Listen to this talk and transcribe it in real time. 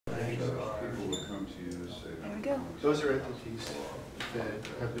There we go. Those are entities that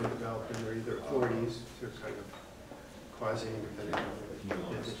have been developed and they're either authorities, they're kind of quasi-independent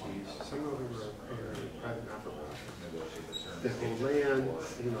entities. Some of them are private not-for-profit that will land,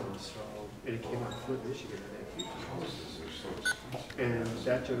 you know, so, and it came out of Flint, Michigan, and they have huge houses. And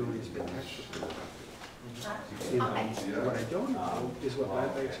that generally has been tax reform. You know, what I don't know is what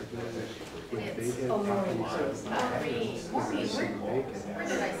land banks are doing when they have properties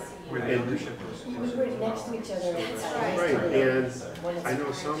where the ownership is. We were next to each other. right, and I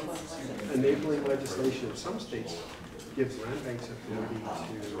know some enabling legislation in some states gives land banks authority to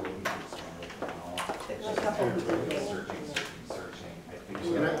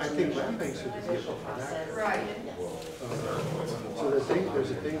and I think land banks are the vehicle for that. Right. So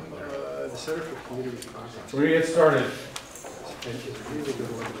there's a thing, the Center for Community Progress. We're going to get started. And it's a really good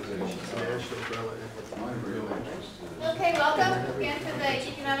organization. It's a national umbrella. Okay, welcome again to the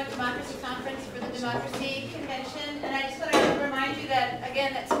Economic Democracy Conference for the Democracy Convention. And I just want to remind you that,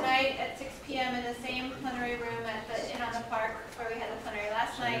 again, that tonight at 6 p.m. in the same plenary room at the Inn on the Park where we had the plenary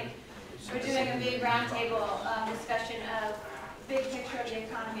last night, we're doing a big roundtable discussion of big picture of the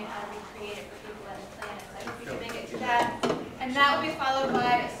economy and how to recreate it for people on the planet. So I hope you can make it to that. And that will be followed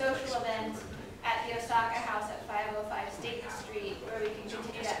by a social event at the Osaka House at 505 State Street, where we can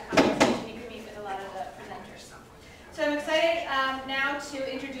continue that conversation. You can meet with a lot of the presenters. So I'm excited now to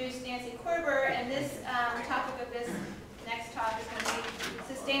introduce Nancie Koerbe, and this topic of this next talk is going to be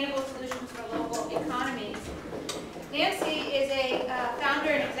sustainable solutions for local economies. Nancie is a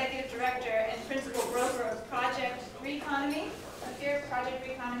founder and executive director and principal broker of Project REconomy, here,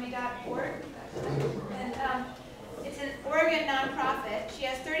 projectreconomy.org. And it's an Oregon nonprofit. She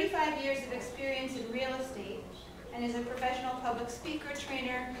has 35 years of experience in real estate and is a professional public speaker,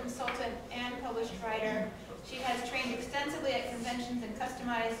 trainer, consultant, and published writer. She has trained extensively at conventions and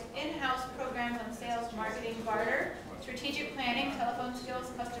customized in-house programs on sales, marketing, barter, strategic planning, telephone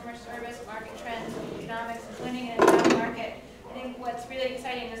skills, customer service, market trends, economics, and winning in a tough market. I think what's really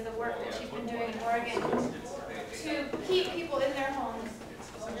exciting is the work that she's been doing in Oregon to keep people in their homes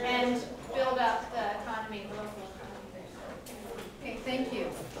and build up the economy, the local economy. Okay, thank you.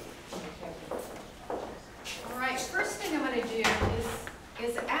 All right, first thing I'm going to do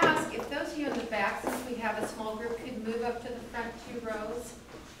is ask if those of you in the back, since we have a small group, could move up to the front 2 rows.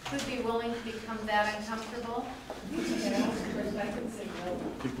 Would be willing to become that uncomfortable? You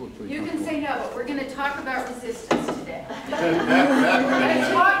can say no, but we're going to talk about resistance today. We're going to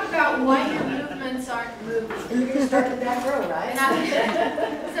talk about why your movements aren't moving. You're going to start with that row, right?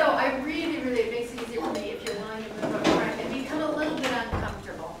 So I really, it makes it easier for me if you're willing to move up front and become a little bit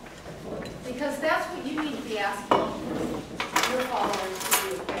uncomfortable. Because that's what you need to be asking your followers to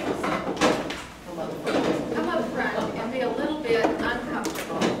do. Okay? So, come up front and be a little bit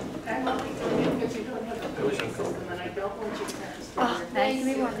uncomfortable.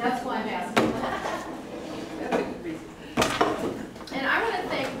 That's why I'm asking. And I want to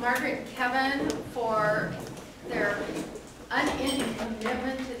thank Margaret and Kevin for their unending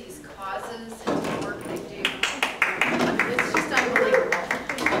commitment to these causes and to the work they do. It's just unbelievable.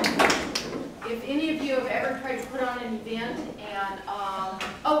 If any of you have ever tried to put on an event and,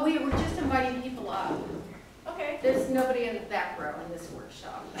 oh, we were just inviting people up. Okay. There's nobody in the back row in this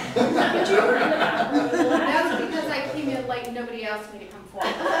workshop. That's because I came in late and nobody asked me to come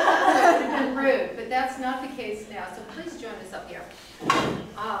forward. So it would have been rude, but that's not the case now. So please join us up here.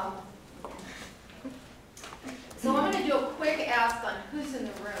 So I'm going to do a quick ask on who's in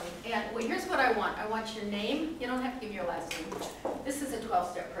the room. And well, here's what I want. I want your name. You don't have to give me your last name. This is a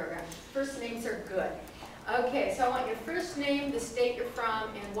 12-step program. First names are good. Okay, so I want your first name, the state you're from,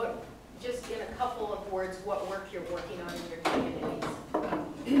 and what, just in a couple of words, what work you're working on in your communities.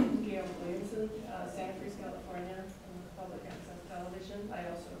 Gail Williamson, Santa Cruz, California, public access television. I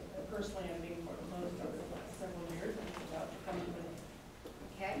also personally am being foreclosed over the last several years. I'm about to come to an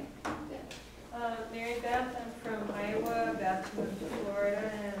Okay. Mary Beth, I'm from Iowa, about to move to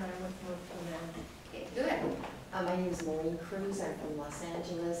Florida, and I'm with Movement. Okay, good. My name is Maureen Cruz. I'm from Los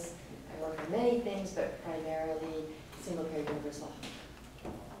Angeles. I work on many things, but primarily single-payer universal.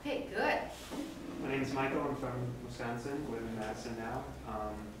 Okay, good. My name is Michael. I'm from Wisconsin, live in Madison now.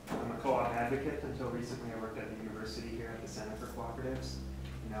 I'm a co-op advocate. Until recently, I worked at the university here at the Center for Cooperatives.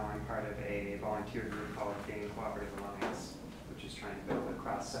 Now I'm part of a volunteer group called Gain Cooperative Alliance, which is trying to build a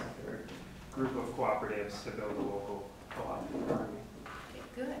cross-sector group of cooperatives to build a local co-op economy. Okay,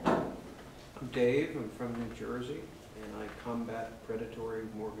 good. I'm Dave. I'm from New Jersey, and I combat predatory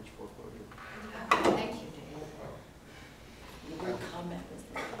mortgage foreclosure. Thank you, Dave. The word comment was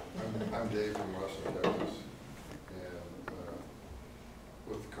there. I'm Dave from Austin, Texas, and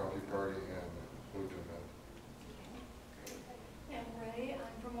with the Coffee Party and I'm Ray.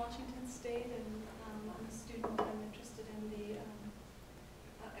 I'm from Washington State, and I'm a student. I'm interested in the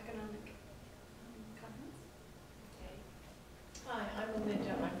economic conference. Hi, I'm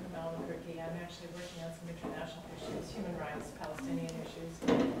Linda. I'm from Albuquerque. I'm actually working on some international issues, human rights, Palestinian issues.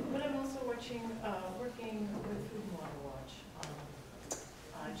 But I'm also working with Food and Water Watch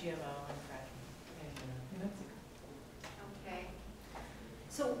on GMO and fracking in New Mexico. Okay.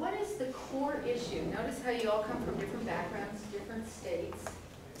 So what is the core issue? Notice how you all come from different backgrounds, different states.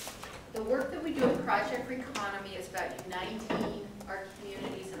 The work that we do at Project REconomy is about uniting our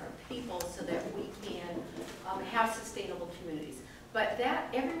communities and our people so that we can have sustainable communities. But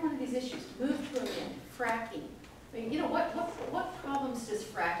every one of these issues, move to an end, fracking. I mean, you know, what problems does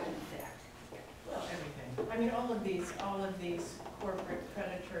fracking affect? Well, everything. I mean, all of these corporate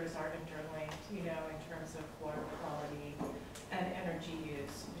predators are interlinked, you know, in terms of water quality and energy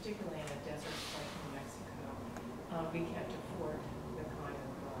use, particularly in a desert like New Mexico. We can't afford the kind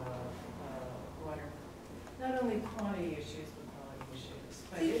of water, not only quantity issues, but quality issues.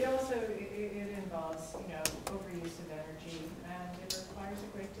 But it also, it involves, you know, overuse of energy, and it requires a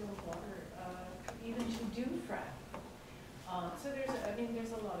great deal of water, even to do frack. So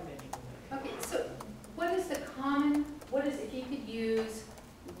there's a lot of issues. Okay, so if you could use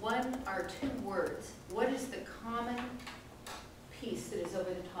one or two words, what is the common piece that is over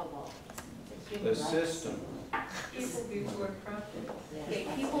the top wall? The system. People before profit. Okay,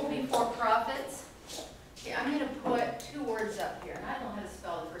 people before profits. Okay, I'm going to put two words up here, and I don't know how to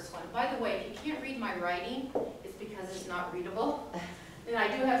spell the first one. By the way, if you can't read my writing, it's because it's not readable. And I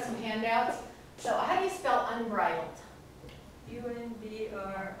do have some handouts. So how do you spell unbridled? UNBRIDLED.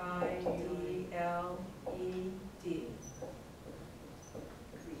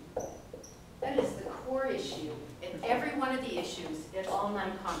 That is the core issue in every one of the issues at all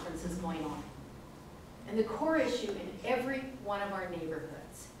 9 conferences going on. And the core issue in every one of our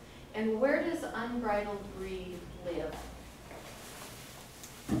neighborhoods. And where does unbridled greed live?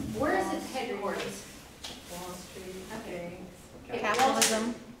 Where is its headquarters? Wall Street, Okay. banks.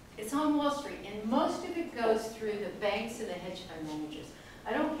 Capitalism. It's on Wall Street, and most of it goes through the banks and the hedge fund managers.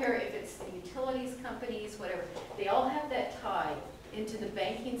 I don't care if it's the utilities companies, whatever. They all have that tie into the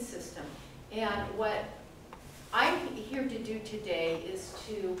banking system. And what I'm here to do today is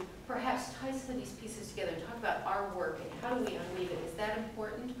to perhaps tie some of these pieces together and talk about our work and how do we unweave it. Is that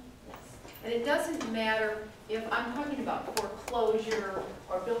important? Yes. And it doesn't matter if I'm talking about foreclosure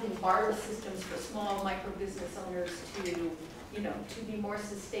or building barter systems for small micro business owners to, you know, to be more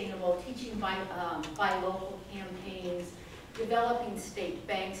sustainable, teaching buy local campaigns, developing state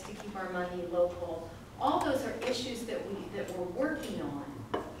banks to keep our money local. All those are issues that we're working on,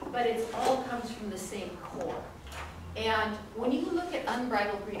 but it all comes from the same core. And when you look at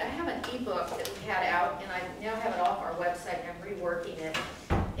unbridled greed, I have an ebook that we had out, and I now have it off our website, and I'm reworking it.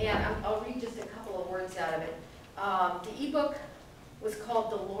 And I'll read just a couple of words out of it. The ebook was called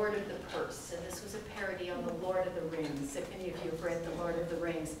The Lord of the Purse, and this was a parody on The Lord of the Rings, if any of you have read The Lord of the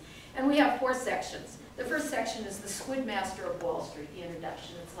Rings. And we have 4 sections. The first section is the Squid Master of Wall Street, the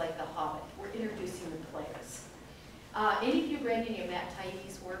introduction. It's like The Hobbit. We're introducing the players. Any of you read any of Matt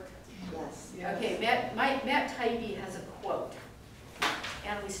Taibbi's work? Yes. Okay, Matt Taibbi has a quote.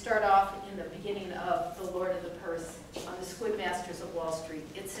 And we start off in the beginning of The Lord of the Purse on the Squid Masters of Wall Street.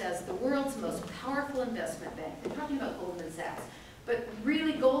 It says, the world's most powerful investment bank. We're talking about Goldman Sachs. But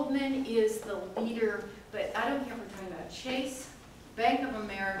really, Goldman is the leader, but I don't care if we're talking about Chase, Bank of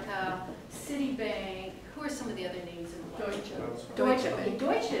America, Citibank. Who are some of the other names in Deutsche. Okay,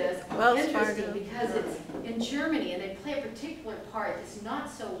 Deutsche is interesting because it's in Germany, and they play a particular part. It's not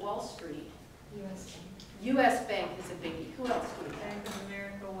so Wall Street. U.S. Bank is a biggie. Who else would it Bank of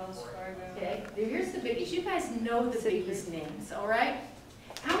America, Wells Fargo. Okay, here's the biggies. You guys know the biggies' names, all right?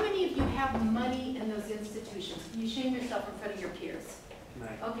 How many of you have money in those institutions? Can you shame yourself in front of your peers?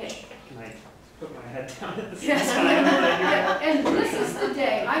 Okay. Can I put my head down at the same Yes. time? Yeah, and this is the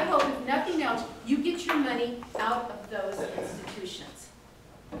day, I hope if nothing else, you get your money out of those institutions.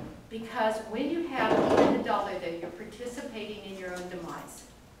 Because when you have even a dollar there, you're participating in your own demise.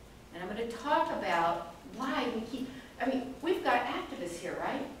 And I'm going to talk about why we keep, I mean, we've got activists here,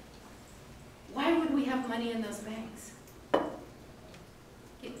 right? Why would we have money in those banks?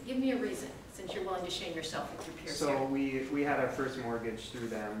 Give me a reason, since you're willing to shame yourself with your peers here. So we had our first mortgage through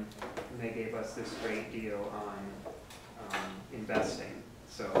them, and they gave us this great deal on investing.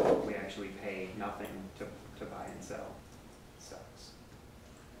 So we actually pay nothing to buy and sell stocks.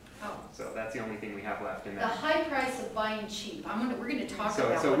 Oh. So that's the only thing we have left in The that. high price of buying cheap. We're going to talk So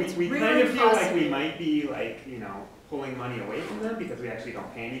about we what it's we really kind of feel like costing. we might be like, you know, pulling money away from them because we actually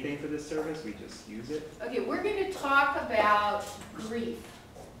don't pay anything for this service, we just use it. Okay, we're going to talk about grief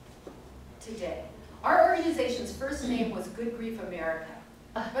today. Our organization's first name was Good Grief America.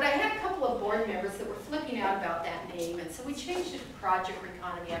 But I had a couple of board members that were flipping out about that name, and so we changed it to Project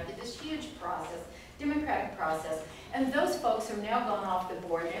REconomy after this huge process, democratic process. And those folks are now gone off the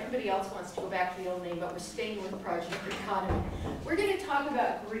board, and everybody else wants to go back to the old name, but we're staying with Project REconomy. We're going to talk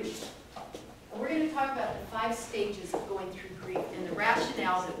about grief. And we're going to talk about the 5 stages of going through grief and the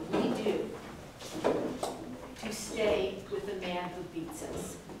rationale that we do to stay with the man who beats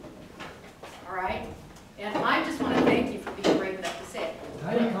us. All right? And I just want to thank you for being brave enough to say it.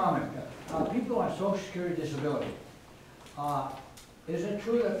 Tiny comment. People on Social Security disability. Is it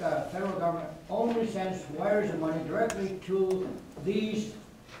true that the federal government only sends wires of money directly to these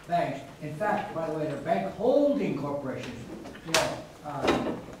banks? In fact, by the way, they're bank holding corporations. You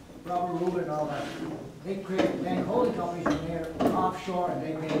know, Robert Rubin and all that. They create bank holding companies and they're offshore and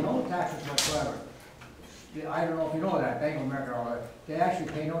they pay no taxes whatsoever. I don't know if you know that, Bank of America, all that. They actually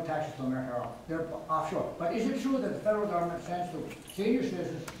pay no taxes to America at all. They're offshore. But is it true that the federal government sends to senior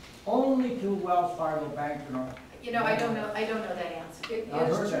citizens only to Wells Fargo Bank? You know, I don't know that answer. It I've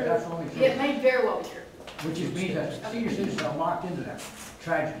is heard true. that that's only true. It may very well be true. Which means that senior citizens are locked into that,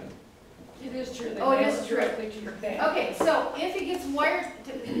 tragically. It is true. Oh, it is true. Directly to your bank. Okay, so if it gets wired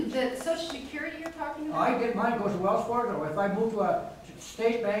to the Social Security you're talking about? I get mine goes to Wells Fargo. If I move to a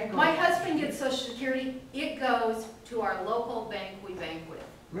state bank. My husband gets Social Security. It goes to our local bank we bank with.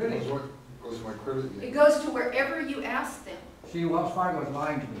 Really? Goes to my credit union. It goes to wherever you ask them. See, Wells Fargo is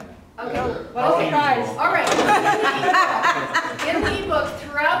lying to me then. Okay. What a Okay. surprise. All right. In the ebook,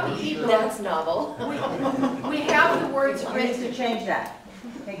 throughout the ebook, That's novel. we have the words You need written. to change that.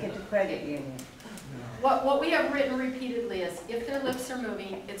 Take it to credit union. What we have written repeatedly is, if their lips are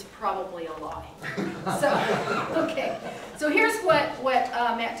moving, it's probably a lie. So, okay. So here's what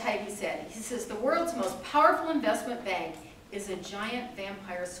Matt Taibbi said. He says, the world's most powerful investment bank is a giant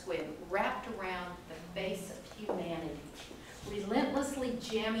vampire squid wrapped around the face of humanity, relentlessly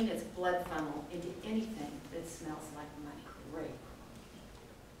jamming its blood funnel into anything that smells like money. Great.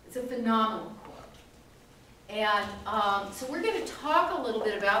 It's a phenomenal quote. And so we're going to talk a little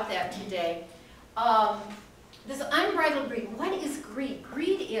bit about that today. This unbridled greed. What is greed?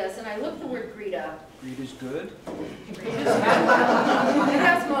 Greed is, and I looked the word greed up. Greed is good. Greed is good. It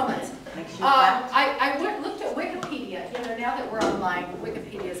has moments. I looked at Wikipedia. You know, now that we're online,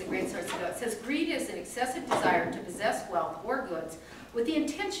 Wikipedia is a great source to go. It says greed is an excessive desire to possess wealth or goods with the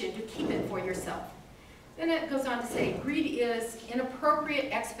intention to keep it for yourself. Then it goes on to say greed is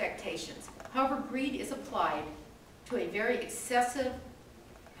inappropriate expectations. However, greed is applied to a very excessive,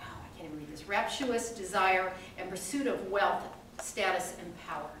 rapturous desire and pursuit of wealth, status, and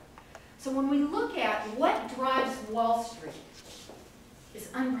power. So when we look at what drives Wall Street, is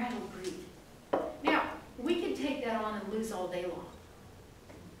unbridled greed. Now, we can take that on and lose all day long.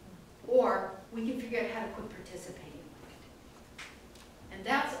 Or we can figure out how to quit participating with it. And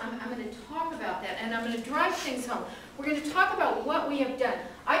that's, I'm going to talk about that, and I'm going to drive things home. We're going to talk about what we have done.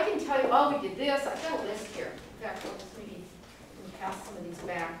 I can tell you, oh, we did this. I've got a list here. In fact, I'll just maybe pass some of these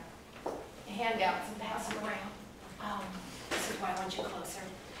back. Handouts and pass them around. This is why I want you closer.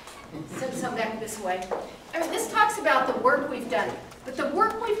 Send some back this way. I mean, this talks about the work we've done. But the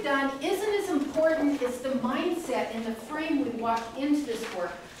work we've done isn't as important as the mindset and the frame we walked into this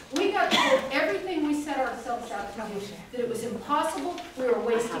work. We got told everything we set ourselves out to do, that it was impossible, we were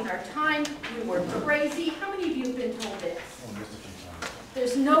wasting our time, we were crazy. How many of you have been told this?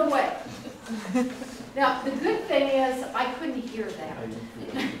 There's no way. Now, the good thing is I couldn't hear that.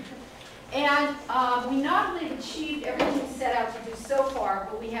 And we not only have achieved everything we set out to do so far,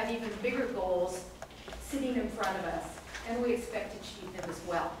 but we have even bigger goals sitting in front of us, and we expect to achieve them as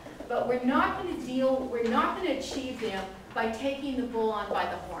well. But we're not going to achieve them by taking the bull on by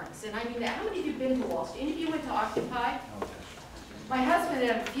the horns. And I mean that. How many of you have been to Wall Street? Any of you went to Occupy? My husband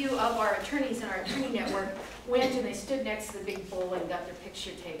and a few of our attorneys in our attorney network went, and they stood next to the big bull and got their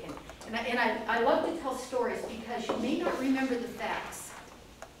picture taken. And I love to tell stories because you may not remember the facts.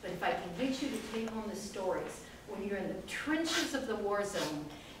 But if I can get you to take home the stories, when you're in the trenches of the war zone,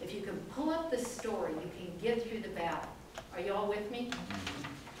 if you can pull up the story, you can get through the battle. Are you all with me?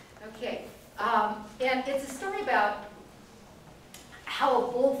 Okay. And it's a story about how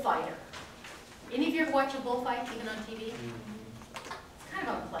a bullfighter, any of you ever watch a bullfight, even on TV? It's kind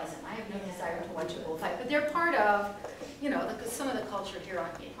of unpleasant. I have no desire to watch a bullfight, but they're part of, you know, some of the culture here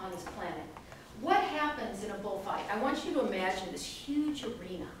on this planet. What happens in a bullfight? I want you to imagine this huge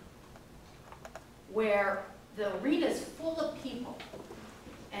arena where the arena is full of people,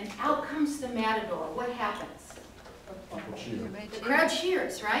 and out comes the matador. What happens? The crowd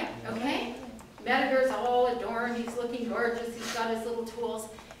cheers, right? Okay? Matador's all adorned, he's looking gorgeous, he's got his little tools.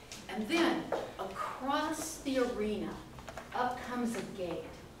 And then, across the arena, up comes a gate,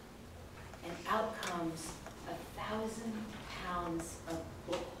 and out comes 1,000 pounds of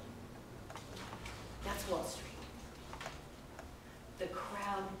bull. That's Wall Street. The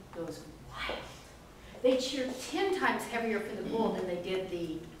crowd goes wild. They cheer 10 times heavier for the bull than they did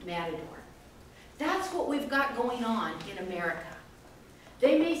the matador. That's what we've got going on in America.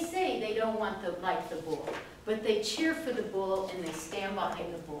 They may say they don't want the bull, but they cheer for the bull and they stand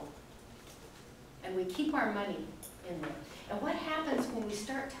behind the bull. And we keep our money in there. And what happens when we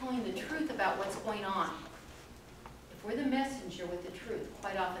start telling the truth about what's going on? If we're the messenger with the truth,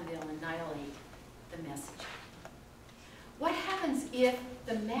 quite often they'll annihilate the message. What happens if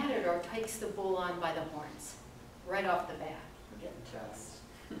the matador takes the bull on by the horns, right off the bat?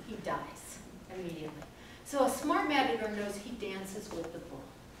 He dies immediately. So a smart matador knows he dances with the bull.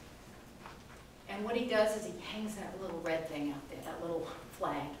 And what he does is he hangs that little red thing out there, that little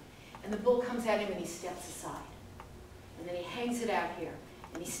flag. And the bull comes at him and he steps aside. And then he hangs it out here.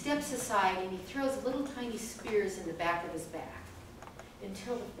 And he steps aside and he throws little tiny spears in the back of his back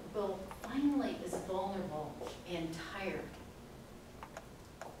until the bull finally is vulnerable and tired.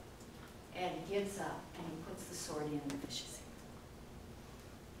 And he gives up and he puts the sword in and fishes him.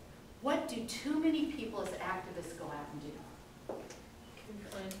 What do too many people as activists go out and do?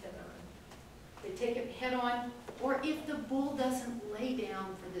 Confront head on. They take it head on, or if the bull doesn't lay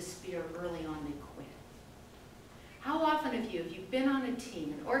down for the spear early on, they quit. How often of you, if you've been on a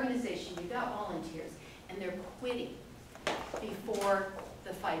team, an organization, you've got volunteers, and they're quitting before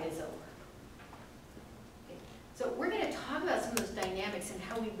the fight is over? Okay. So we're going to talk about some of those dynamics and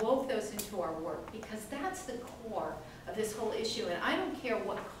how we wove those into our work, because that's the core of this whole issue. And I don't care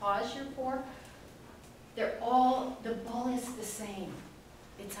what cause you're for, they're all, the bull is the same.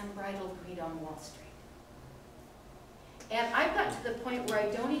 It's unbridled greed on Wall Street. And I've got to the point where I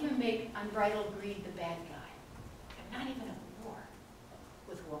don't even make unbridled greed the bad guy. I'm not even at war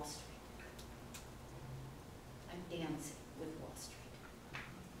with Wall Street. I'm dancing with Wall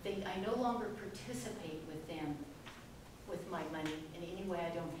Street. I no longer participate with them with my money in any way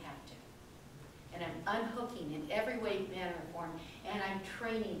I don't have to. And I'm unhooking in every way, manner, and form, and I'm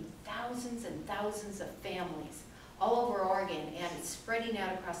training thousands and thousands of families all over Oregon, and it's spreading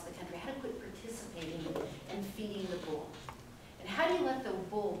out across the country, how to quit participating and feeding the bull. And how do you let the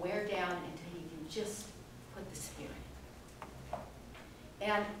bull wear down until you can just put the spear in?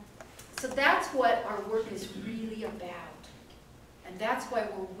 And so that's what our work is really about. And that's why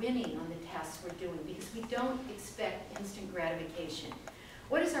we're winning on the tasks we're doing, because we don't expect instant gratification.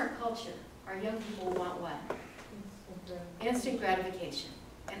 What is our culture? Our young people want what? Instant gratification.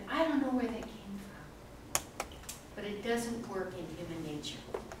 And I don't know where that came from, but it doesn't work in human nature.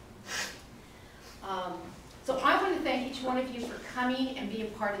 So I want to thank each one of you for coming and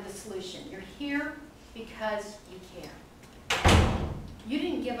being part of the solution. You're here because you care. You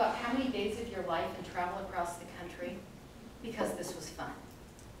didn't give up how many days of your life and travel across the country because this was fun.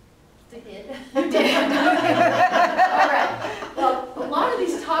 I did. You did. All right. Well, a lot of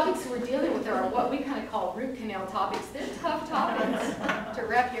these topics we're dealing with are what we kind of call root canal topics. They're tough topics to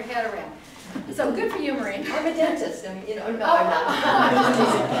wrap your head around. So good for you, Maureen. I'm a dentist. I mean, you know, no, I'm not.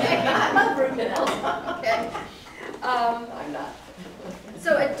 I love root canals. Okay. I'm not.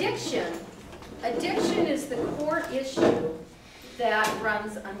 So addiction is the core issue that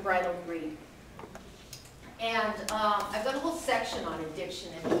runs unbridled greed. And I've got a whole section on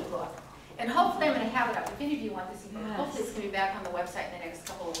addiction in the ebook. And hopefully I'm going to have it up. If any of you want this ebook, hopefully it's going to be back on the website in the next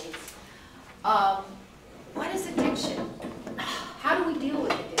couple of weeks. What is addiction? How do we deal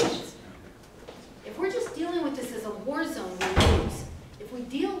with addiction? If we're just dealing with this as a war zone, we lose. If we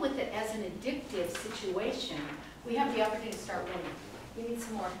deal with it as an addictive situation, we have the opportunity to start winning. We need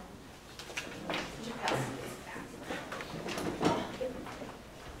some more. Would you pass this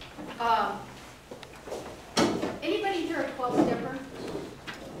back? Anybody here a 12-stepper?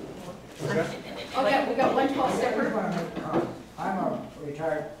 Okay, we got one 12-stepper. I'm a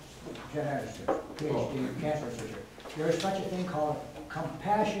retired geneticist, PhD in cancer researcher. There is such a thing called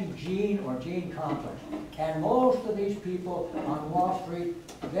compassion gene or gene complex. And most of these people on Wall Street,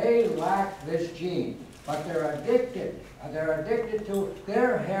 they lack this gene. But they're addicted. They're addicted to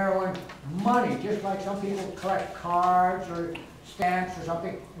their heroin money, just like some people collect cards or stamps or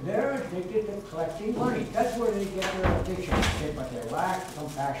something. They're addicted to collecting money. That's where they get their addiction, but they lack the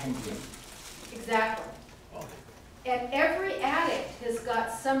compassion gene. Exactly. And every addict has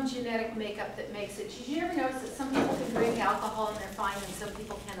got some genetic makeup that makes it. Did you ever notice that some people can drink alcohol and they're fine and some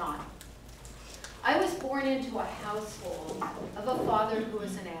people cannot? I was born into a household of a father who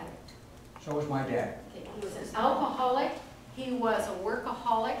was an addict. So was my dad. Okay, he was an alcoholic, he was a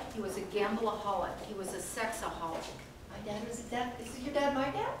workaholic, he was a gambleaholic, he was a sexaholic. My dad was a dad. Is your dad my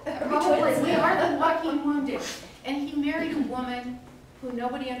dad? Probably, we are the walking wounded. And he married a woman who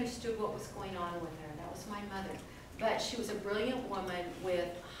nobody understood what was going on with her. That was my mother. But she was a brilliant woman with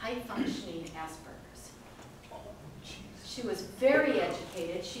high-functioning Asperger's. She was very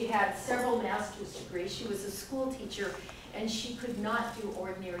educated. She had several master's degrees. She was a school teacher, and she could not do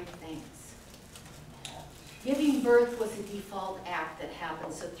ordinary things. Giving birth was a default act that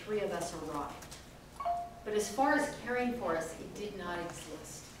happened, so 3 of us arrived. But as far as caring for us, it did not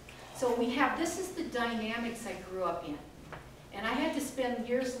exist. So we have, this is the dynamics I grew up in. And I had to spend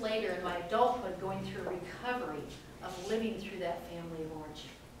years later in my adulthood going through recovery of living through that family of origin.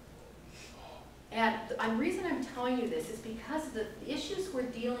 And the reason I'm telling you this is because the issues we're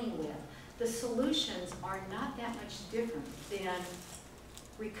dealing with, the solutions are not that much different than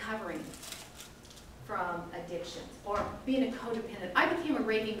recovering from addictions or being a codependent. I became a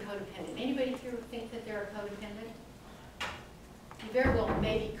raving codependent. Anybody here think that they're a codependent? You very well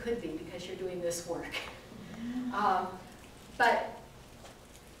maybe could be because you're doing this work. But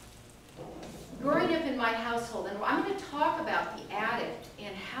growing up in my household, and I'm going to talk about the addict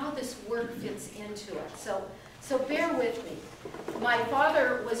and how this work fits into it. So bear with me. My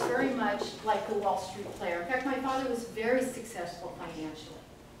father was very much like a Wall Street player. In fact, my father was very successful financially.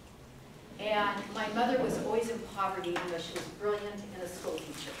 And my mother was always in poverty, even though she was brilliant and a school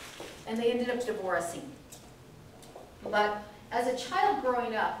teacher. And they ended up divorcing. But as a child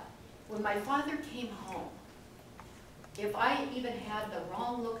growing up, when my father came home, if I even had the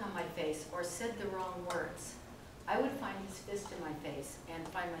wrong look on my face or said the wrong words, I would find his fist in my face and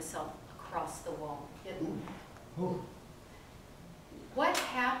find myself across the wall, hidden. What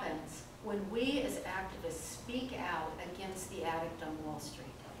happens when we as activists speak out against the addict on Wall Street?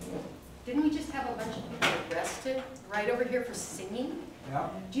 Didn't we just have a bunch of people arrested right over here for singing? Yeah.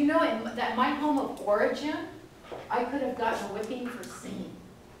 Do you know in my home of origin, I could have gotten a whipping for singing.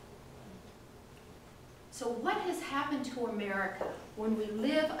 So what has happened to America when we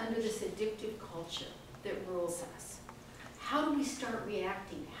live under this addictive culture that rules us? How do we start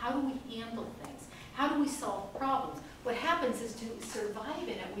reacting? How do we handle things? How do we solve problems? What happens is to survive in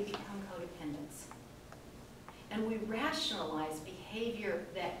it, we become codependents. And we rationalize behavior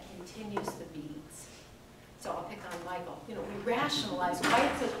that continues the beatings. So I'll pick on Michael. You know, we rationalize why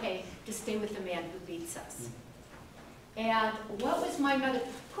it's okay to stay with the man who beats us. And what was my mother?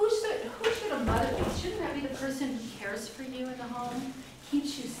 Who should a mother be? Shouldn't that be the person who cares for you in the home,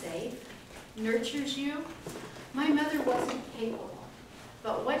 keeps you safe, nurtures you? My mother wasn't capable.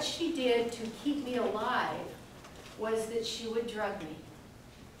 But what she did to keep me alive was that she would drug me.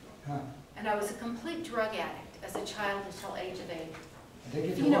 Huh. And I was a complete drug addict as a child until age of 8.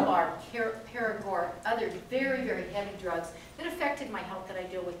 Addicted to what? Phenobarb, Paragor, other very, very heavy drugs that affected my health that I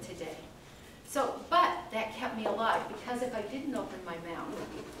deal with today. So, but that kept me alive because if I didn't open my mouth,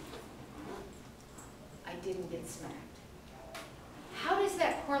 I didn't get smacked. How does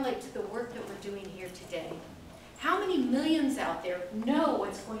that correlate to the work that we're doing here today? How many millions out there know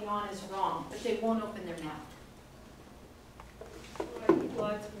what's going on is wrong, but they won't open their mouth? I think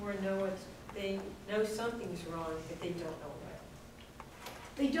lots more they know something's wrong, but they don't know what.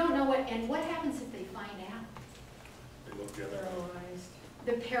 They don't know what, and what happens if they find out? They look the other way. Paralyzed.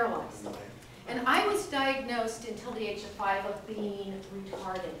 They're paralyzed. And I was diagnosed until the age of 5 of being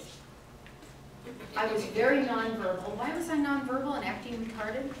retarded. I was very nonverbal. Why was I nonverbal and acting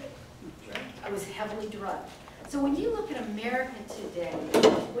retarded? I was heavily drugged. So when you look at America today,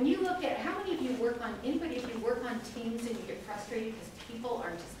 when you look at how many of you work on, anybody of you work on teams and you get frustrated because people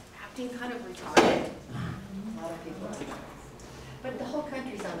are just acting kind of retarded? A lot of people are. But the whole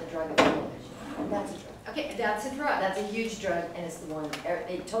country's on the drug of television. And that's a drug. Okay, that's a drug. That's a huge drug, and it's the one,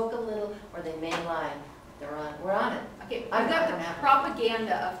 they toke a little or they mainline. We're on it. Okay, I've got the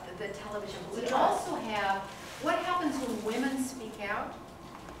propaganda of the television. We also have what happens when women speak out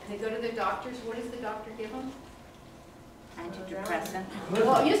and they go to their doctors. What does the doctor give them? Antidepressant.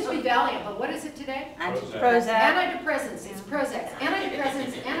 Well, it used to be Valiant, but what is it today? Prozac. Antidepressants. It's Prozac.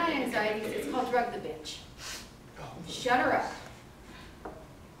 Antidepressants, anti-anxieties. It's called drug the bitch. Shut her up.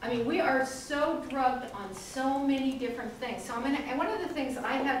 I mean, we are so drugged on so many different things. So and one of the things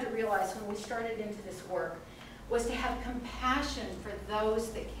I had to realize when we started into this work was to have compassion for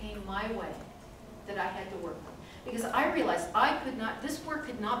those that came my way that I had to work with. Because I realized this work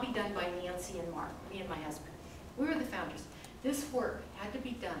could not be done by Nancie and Mark, me and my husband. We were the founders. This work had to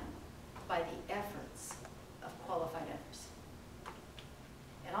be done by the efforts of qualified others.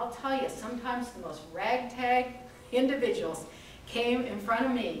 And I'll tell you, sometimes the most ragtag individuals came in front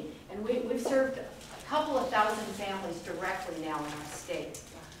of me, and we've served a couple of thousand families directly now in our state.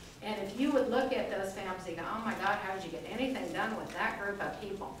 And if you would look at those families, you go, oh my God, how did you get anything done with that group of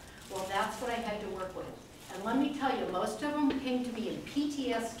people? Well, that's what I had to work with. And let me tell you, most of them came to me in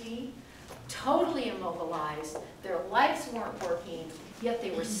PTSD, totally immobilized, their lives weren't working, yet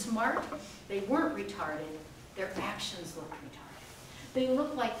they were smart, they weren't retarded, their actions looked retarded. They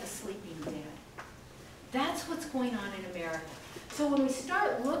looked like the sleeping dead. That's what's going on in America. So when we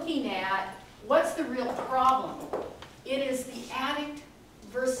start looking at what's the real problem, it is the addict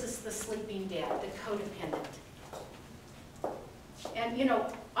versus the sleeping dead, the codependent. And you know,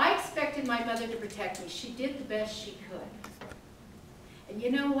 I expected my mother to protect me. She did the best she could. And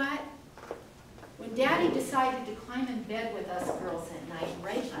you know what? When Daddy decided to climb in bed with us girls at night and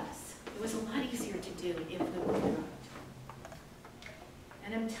rape us, it was a lot easier to do if we were not.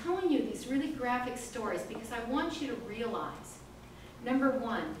 And I'm telling you these really graphic stories because I want you to realize, number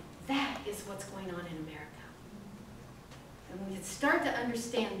one, that is what's going on in America. And when we can start to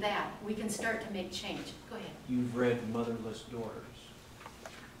understand that, we can start to make change. Go ahead. You've read Motherless Daughters.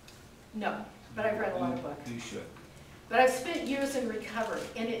 No, but I've read a lot of books. You should. But I've spent years in recovery,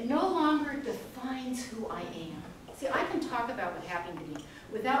 and it no longer defines who I am. See, I can talk about what happened to me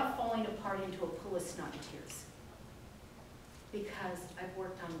without falling apart into a pool of snot and tears, because I've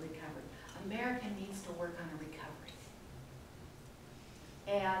worked on recovery. America needs to work on a recovery.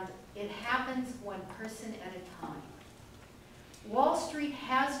 And it happens one person at a time. Wall Street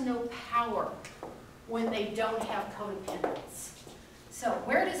has no power when they don't have codependents. So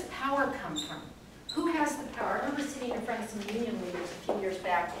where does power come from? Who has the power? I remember sitting in front of some union leaders a few years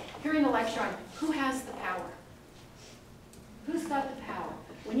back, hearing a lecture on who has the power. Who's got the power?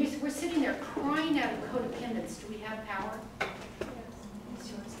 When we're sitting there crying out of codependence, do we have power?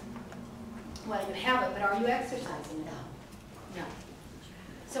 Yes. Well, you have it, but are you exercising it? No.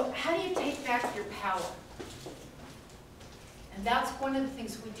 So how do you take back your power? And that's one of the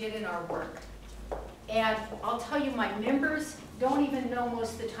things we did in our work. And I'll tell you, my members don't even know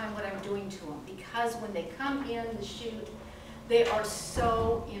most of the time what I'm doing to them, because when they come in the chute, they are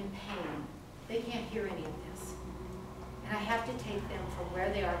so in pain. They can't hear any of this. And I have to take them from where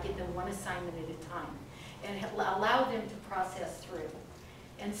they are, give them one assignment at a time, and allow them to process through.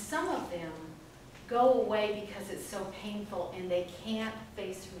 And some of them go away because it's so painful and they can't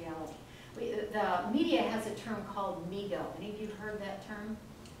face reality. The media has a term called MIGO. Any of you heard that term?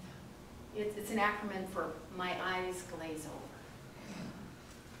 It's an acronym for My Eyes Glaze Over.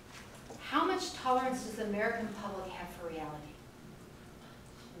 How much tolerance does the American public have for reality?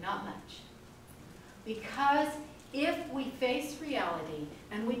 Not much. Because if we face reality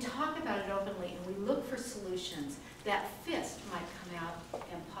and we talk about it openly and we look for solutions, that fist might come out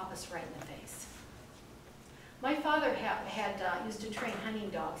and pop us right in the face. My father used to train hunting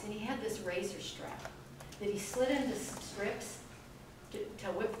dogs, and he had this razor strap that he slid into strips to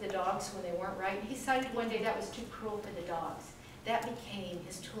whip the dogs when they weren't right. And he decided one day that was too cruel for the dogs. That became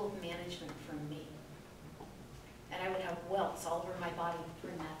his tool of management for me. And I would have welts all over my body for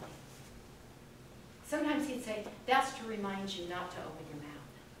nothing. Sometimes he'd say, that's to remind you not to open your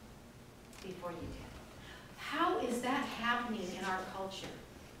mouth before you did. How is that happening in our culture?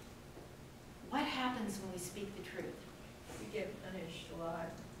 What happens when we speak the truth? You get punished a lot.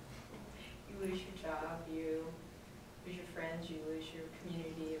 You lose your job, you lose your friends, you lose your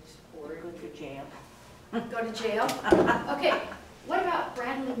community of support. Go to jail. Go to jail? Okay, what about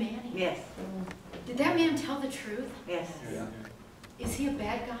Bradley Manning? Yes. Did that man tell the truth? Yes. Yeah. Is he a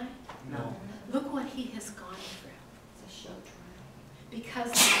bad guy? No. Look what he has gone through. It's a show trial.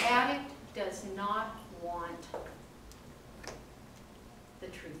 Because the addict does not want the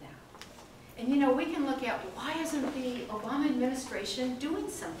truth out. And you know, we can look at, why isn't the Obama administration doing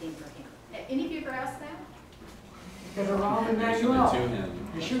something for him? Any of you ever asked that? Because around the man, you know.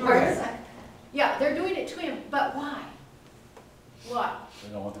 You should go ahead. Yeah, they're doing it to him, but why? Why?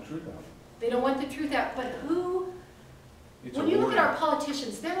 They don't want the truth out. They don't want the truth out, but who? When you look at our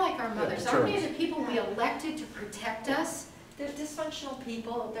politicians, they're like our mothers. Aren't they the people we elected to protect us? They're dysfunctional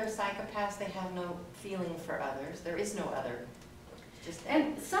people, they're psychopaths, they have no feeling for others. There is no other.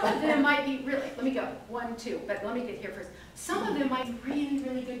 And some of them might be really, let me go, 1, 2, but let me get here first. Some of them might be really,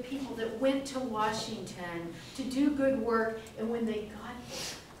 really good people that went to Washington to do good work, and when they got there,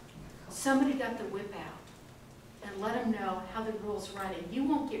 somebody got the whip out and let them know how the rules run, and you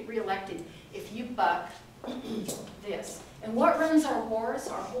won't get reelected if you buck this. And what runs our wars,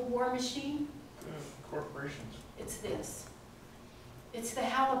 our whole war machine? Corporations. It's this. It's the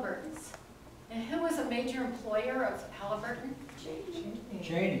Halliburtons. And who was a major employer of Halliburton?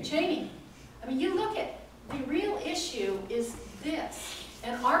 Cheney. Cheney. I mean, you look at, the real issue is this.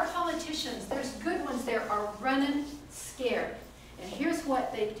 And our politicians, there's good ones there, are running scared. And here's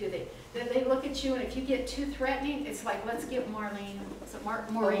what they do. They look at you, and if you get too threatening, it's like, let's get Maureen,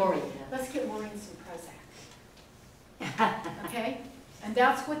 Maureen. Let's get Maureen some Prozac. Okay? And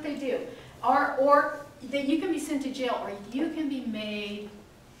that's what they do. Or you can be sent to jail, or you can be made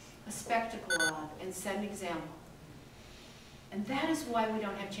a spectacle of and set an example. And that is why we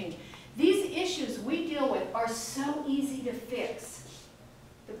don't have change. These issues we deal with are so easy to fix.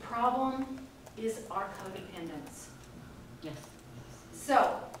 The problem is our codependence. Yes.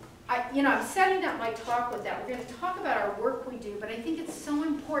 So, I'm setting up my talk with that. We're going to talk about our work we do, but I think it's so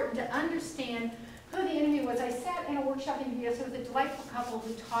important to understand who the enemy was. I sat in a workshop in US with a delightful couple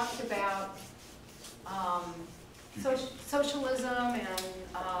who talked about socialism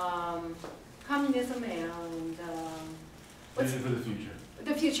and communism and Vision for the future.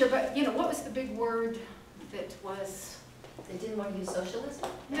 the future. But what was the big word that was? They didn't want to use socialism?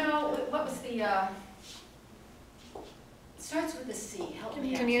 No, what was the? It starts with a C. Help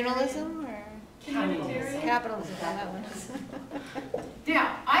me. Communalism or Capitalism. capitalism? That one.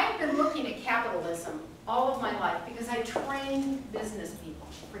 Now, I've been looking at capitalism all of my life because I trained business people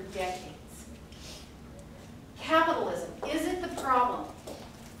for decades. Capitalism, is it the problem?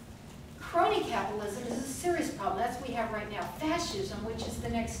 Crony capitalism is a serious problem. That's what we have right now. Fascism, which is the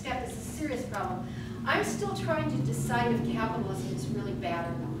next step, is a serious problem. I'm still trying to decide if capitalism is really bad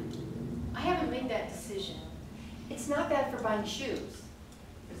or not. I haven't made that decision. It's not bad for buying shoes.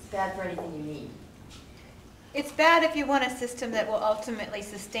 It's bad for anything you need. It's bad if you want a system that will ultimately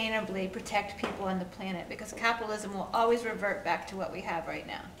sustainably protect people on the planet, because capitalism will always revert back to what we have right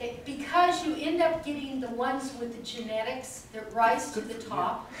now. Because you end up getting the ones with the genetics that rise to the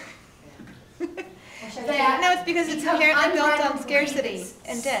top. No, it's because it's inherently built on scarcity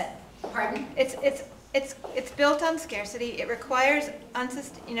and debt. Pardon? It's built on scarcity. It requires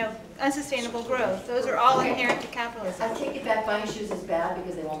unsustainable growth. Those are all inherent to capitalism. I take it back, buying shoes is bad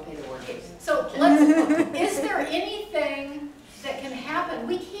because they won't pay the workers. So is there anything that can happen?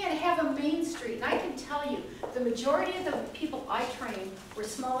 We can't have a Main Street, and I can tell you, the majority of the people I trained were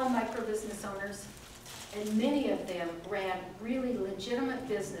small and micro business owners, and many of them ran really legitimate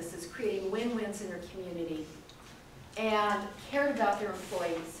businesses, creating win-wins in their community, and cared about their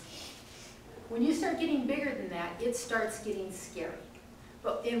employees. When you start getting bigger than that, it starts getting scary.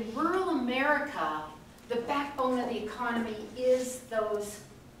 But in rural America, the backbone of the economy is those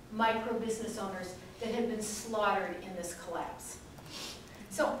micro business owners that have been slaughtered in this collapse.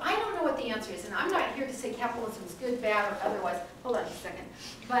 So I don't know what the answer is, and I'm not here to say capitalism is good, bad, or otherwise. Hold on a second.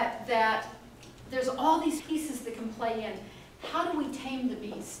 But that there's all these pieces that can play in. How do we tame the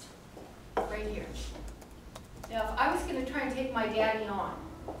beast? Right here. Now, if I was going to try and take my daddy on,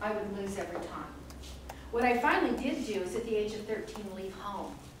 I would lose every time. What I finally did do is at the age of 13 leave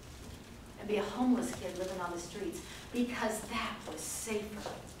home and be a homeless kid living on the streets, because that was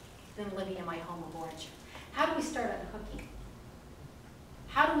safer than living in my home of origin. How do we start unhooking?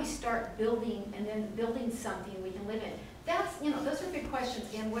 How do we start building and then building something we can live in? That's, those are big questions.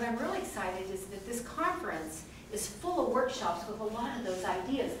 And what I'm really excited is that this conference is full of workshops with a lot of those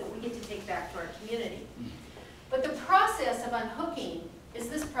ideas that we get to take back to our community. But the process of unhooking is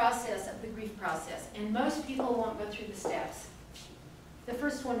this process of the grief process, and most people won't go through the steps. The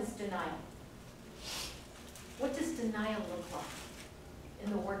first one is denial. What does denial look like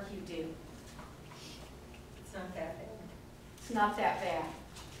in the work you do? It's not that bad. It's not that bad.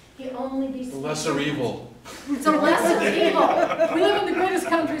 You only be The lesser evil. It's a lesser evil. We live in the greatest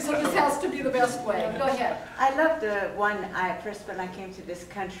country, so this has to be the best way. Go ahead. I love the one, first when I came to this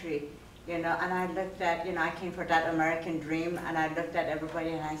country, and I looked at, I came for that American dream, and I looked at everybody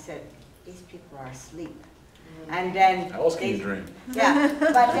and I said, these people are asleep. And then How else can you dream? Yeah,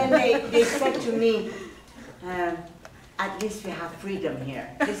 but then they said to me, at least we have freedom here.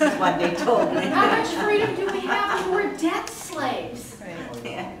 This is what they told me. How much freedom do we have when we're debt slaves?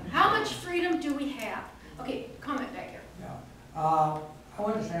 Yeah. How much freedom do we have? Okay, comment back here. Yeah. I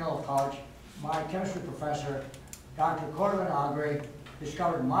went to St. Louis College. My chemistry professor, Dr. Koerbe,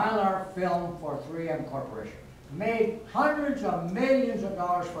 discovered Mylar film for 3M Corporation. Made hundreds of millions of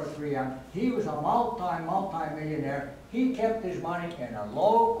dollars for 3M. He was a multi-millionaire. He kept his money in a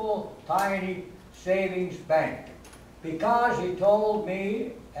local, tiny savings bank because he told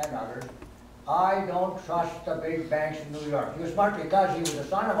me and others, I don't trust the big banks in New York. He was smart because he was the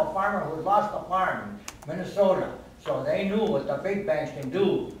son of a farmer who had lost a farm in Minnesota. So they knew what the big banks can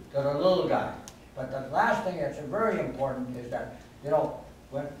do to the little guy. But the last thing that's very important is that,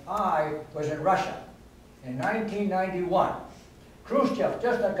 when I was in Russia in 1991. Khrushchev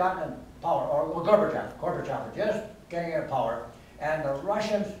just had gotten in power, or Gorbachev had just getting in power, and the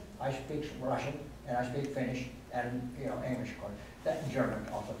Russians, I speak Russian, and I speak Finnish, and English, of course, and German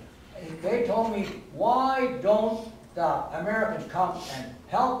also. They told me, why don't the Americans come and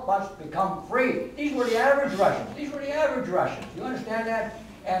help us become free? These were the average Russians. These were the average Russians. You understand that?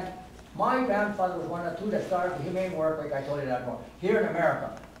 And my grandfather was one of the two that started the humane work, like I told you that before, here in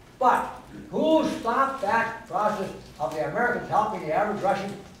America. But who stopped that process of the Americans helping the average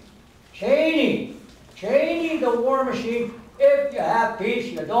Russian? Cheney. Cheney, the war machine. If you have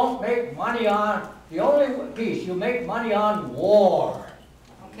peace, you don't make money on, the only peace, you make money on war.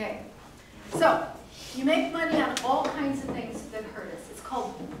 Okay. So, you make money on all kinds of things that hurt us. It's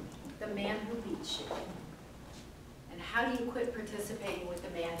called the man who beats you. And how do you quit participating with the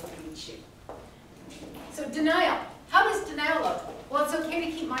man who beats you? So denial. How does denial look? Well, it's okay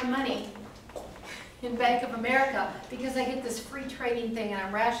to keep my money in Bank of America because I get this free trading thing and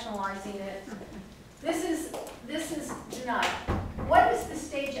I'm rationalizing it. This is denial. What is the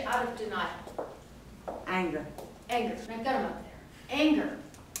stage out of denial? Anger. Anger. And I've got them up there. Anger.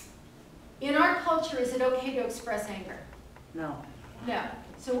 In our culture, is it okay to express anger? No. No.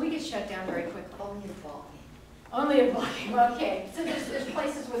 So we get shut down very quickly. Only in balking. Only in balking. Okay. So there's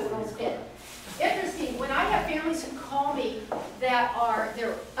places where the rules fit. Interesting. When I have families who call me that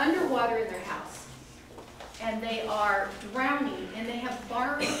they're underwater in their house and they are drowning and they have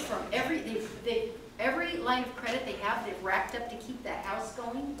borrowed from every line of credit they have, they've racked up to keep that house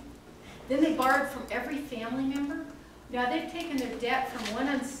going. Then they borrowed from every family member. Now they've taken their debt from one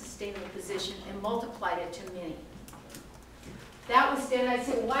unsustainable position and multiplied it to many. That was then I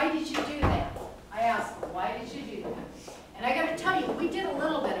said, why did you do that? I asked them, why did you do that? And I got to tell you, we did a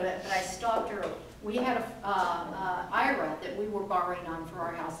little bit of it, but I stopped early. We had a IRA that we were borrowing on for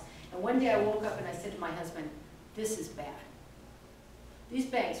our house. And one day I woke up and I said to my husband, this is bad. These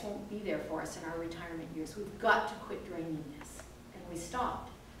banks won't be there for us in our retirement years. We've got to quit draining this. And we stopped.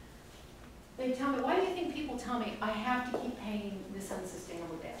 They tell me, why do you think people tell me I have to keep paying this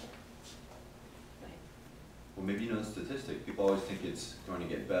unsustainable debt? Well, maybe you know the statistic. People always think it's going to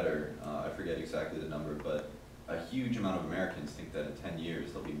get better. I forget exactly the number, but a huge amount of Americans think that in 10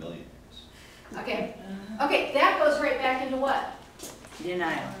 years they'll be millionaires. Okay. Okay, that goes right back into what?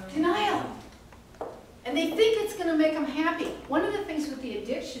 Denial. Denial. And they think it's going to make them happy. One of the things with the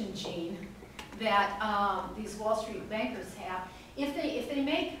addiction gene that these Wall Street bankers have, if they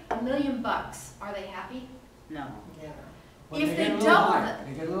make $1 million, are they happy? No. Never. Well, If they get a little double high. it,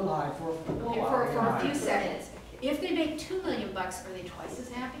 They get a little high for for a few seconds. If they make $2 million, are they twice as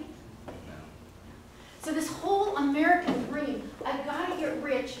happy? So this whole American dream, I've got to get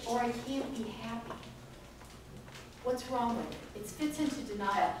rich or I can't be happy. What's wrong with it? It fits into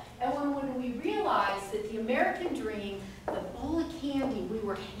denial. And when we realize that the American dream, the bowl of candy we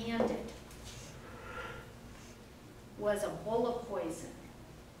were handed, was a bowl of poison,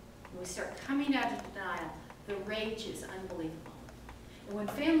 and we start coming out of denial, the rage is unbelievable. And when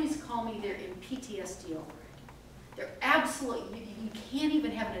families call me, they're in PTSD over it. They're absolutely, you can't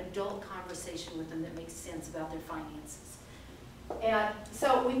even have an adult conversation with them that makes sense about their finances. And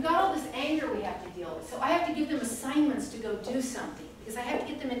so we've got all this anger we have to deal with. So I have to give them assignments to go do something because I have to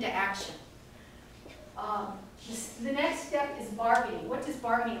get them into action. The next step is bargaining. What does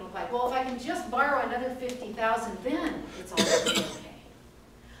bargaining look like? Well, if I can just borrow another $50,000, then it's all going to be okay.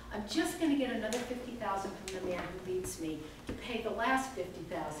 I'm just going to get another $50,000 from the man who beats me to pay the last $50,000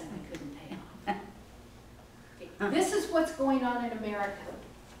 I couldn't pay off. Okay. This is what's going on in America.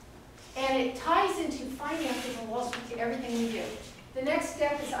 And it ties into finances and Wall Street to everything we do. The next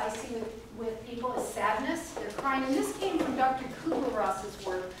step is I see with people is sadness. They're crying. And this came from Dr. Kubler-Ross's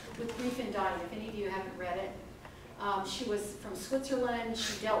work with Grief and Dying. If any of you haven't read it. She was from Switzerland.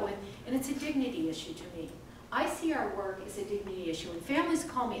 She dealt with, and it's a dignity issue to me. I see our work as a dignity issue. When families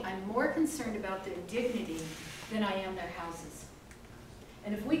call me, I'm more concerned about their dignity than I am their houses.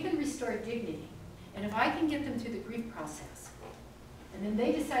 And if we can restore dignity, and if I can get them through the grief process, and then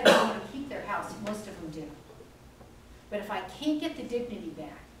they decide they want to keep their house, most of them do. But if I can't get the dignity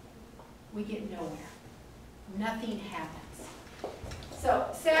back, we get nowhere. Nothing happens. So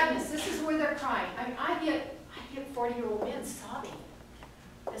sadness, this is where they're crying. I mean, I get 40-year-old men sobbing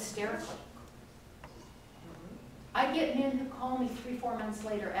hysterically. I get men who call me 3-4 months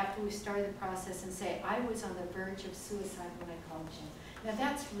later after we started the process and say, I was on the verge of suicide when I called you. Now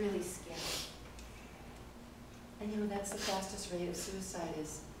that's really scary. And you know, that's the fastest rate of suicide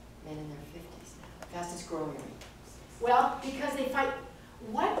is men in their 50s now. Fastest growing rate. Well, because they fight.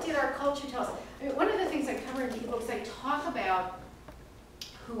 What did our culture tell us? I mean, one of the things I cover in the books, I talk about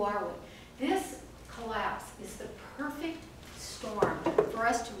who are we? This collapse is the perfect storm for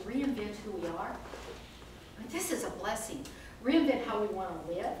us to reinvent who we are. I mean, this is a blessing. Reinvent how we want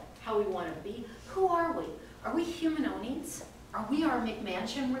to live, how we want to be. Who are we? Are we human ownings? Are we our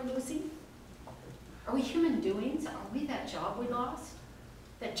McMansion we're losing? Are we human doings? Are we that job we lost?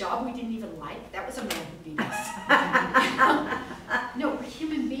 That job we didn't even like? That was a man who beat us. No, we're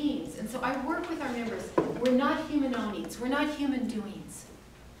human beings. And so I work with our members. We're not human ownings. We're not human doings.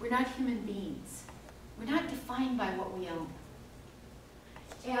 We're not human beings. We're not defined by what we own.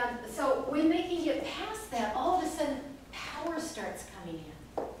 And so when they can get past that, all of a sudden power starts coming in.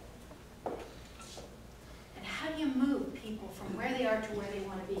 And how do you move people from where they are to where they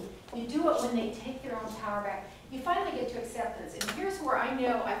want to be? You do it when they take their own power back. You finally get to acceptance. And here's where I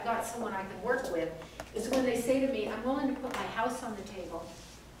know I've got someone I can work with, is when they say to me, I'm willing to put my house on the table.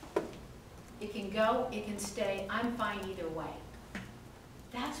 It can go, it can stay, I'm fine either way.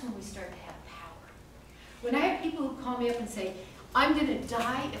 That's when we start to have power. When I have people who call me up and say, I'm going to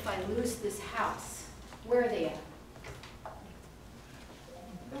die if I lose this house, where are they at?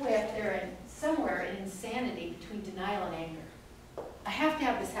 They're way up there in somewhere in insanity between denial and anger. I have to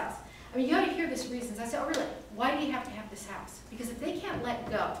have this house. I mean, you got to hear this reasons. I said, oh, really? Why do you have to have this house? Because if they can't let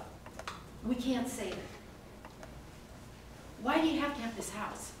go, we can't save it. Why do you have to have this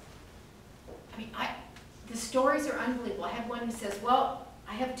house? I mean, the stories are unbelievable. I had one who says, well,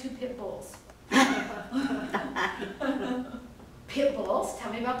 I have 2 pit bulls. Pit bulls?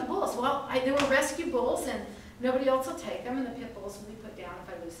 Tell me about the bulls. Well, there were rescue bulls, and nobody else will take them, and the pit bulls will be put down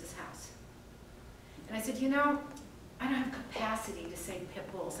if I lose this house. And I said, you know, I don't have capacity to save pit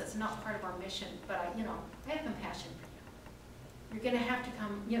bulls. That's not part of our mission, but I have compassion for you. You're going to have to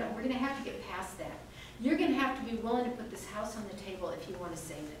come, we're going to have to get past that. You're going to have to be willing to put this house on the table if you want to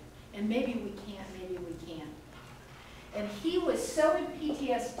save it. And maybe we can't, maybe we can. And he was so in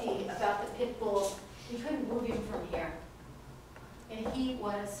PTSD about the pit bulls, we couldn't move him from here. And he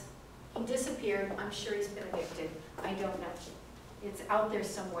disappeared. I'm sure he's been evicted. I don't know. It's out there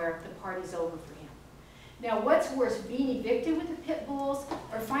somewhere. The party's over for him. Now, what's worse, being evicted with the pit bulls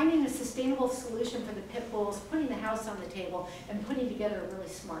or finding a sustainable solution for the pit bulls, putting the house on the table, and putting together a really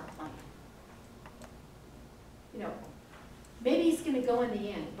smart plan? Maybe he's going to go in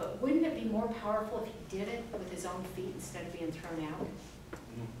the end, but wouldn't it be more powerful if he did it with his own feet instead of being thrown out?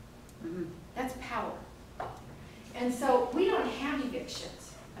 Mm-hmm. That's power. And so we don't have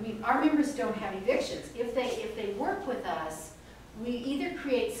evictions. I mean, our members don't have evictions. If they work with us, we either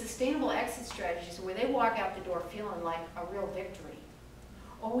create sustainable exit strategies where they walk out the door feeling like a real victory,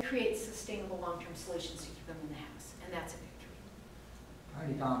 or we create sustainable long-term solutions to keep them in the house, and that's a victory.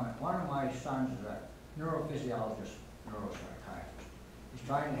 Tiny comment. One of my sons is a neurophysiologist, neuropsychiatrist. He's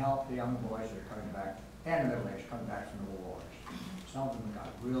trying to help the young boys that are coming back, and the middle-aged coming back from the wars. Some of them have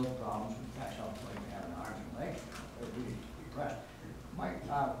got real problems. In fact, some of them have arms and legs. They're really depressed.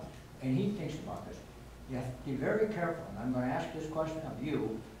 And he thinks about this. You have to be very careful, and I'm going to ask this question of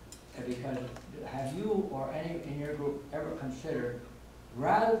you, because have you or any in your group ever considered,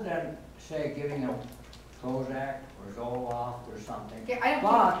 rather than, say, giving them Prozac or Zoloft or something, yeah, I don't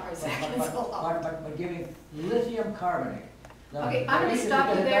give Prozac and Zoloft. But giving lithium carbonate. Okay, I'm going to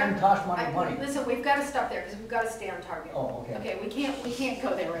stop you there. It doesn't cost money. Listen, we've got to stop there because we've got to stay on target. Oh, okay. Okay, we can't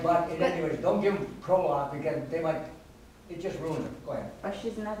go there right now. But anyways, don't give them Proloft because they might. It just ruins it. Go ahead. But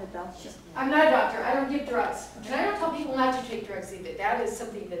she's not a doctor. I'm not a doctor. I don't give drugs. And I don't tell people not to take drugs either. That is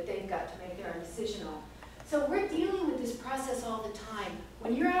something that they've got to make their own decision on. So we're dealing with this process all the time.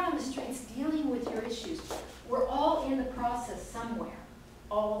 When you're out on the streets dealing with your issues, we're all in the process somewhere,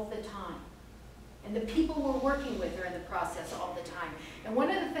 all the time. And the people we're working with are in the process all the time. And one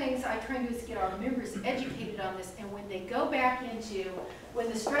of the things I try and do is get our members educated on this, and when they go back into, when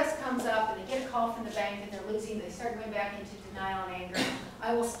the stress comes up and they get a call from the bank and they're losing, they start going back into denial and anger,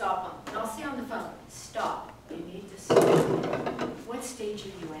 I will stop them. And I'll say on the phone, stop. You need to stop. What stage are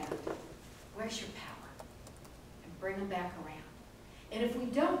you at? Where's your power? And bring them back around. And if we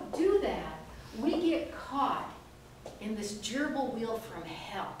don't do that, we get caught in this gerbil wheel from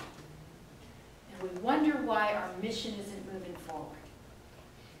hell. We wonder why our mission isn't moving forward.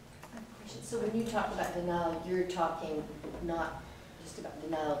 So when you talk about denial, you're talking not just about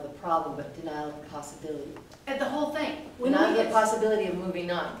denial of the problem, but denial of the possibility. And the whole thing. Denial of the possibility of moving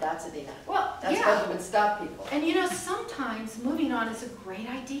on, that's a denial. Well, that's what would stop people. And sometimes moving on is a great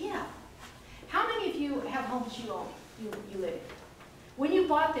idea. How many of you have homes you own, you live in? When you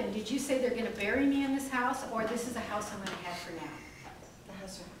bought them, did you say they're going to bury me in this house, or this is a house I'm going to have for now? The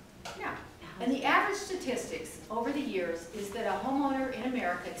house, right? Yeah. And the average statistics over the years is that a homeowner in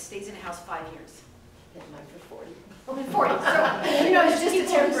America stays in a house 5 years. hit mine for 40. Only 40, so, you know, It's just a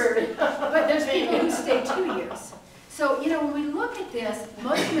temporary. But there's people who stay 2 years. So, you know, when we look at this,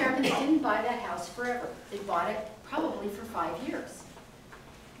 most Americans didn't buy that house forever. They bought it probably for 5 years.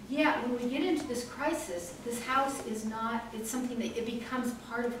 Yeah, when we get into this crisis, this house is not, it's something that it becomes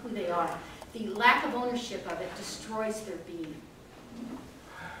part of who they are. The lack of ownership of it destroys their being.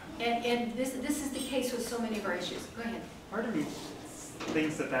 And this is the case with so many of our issues. Go ahead. Part of me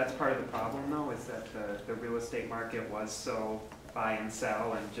thinks that that's part of the problem, though, is that the real estate market was so buy and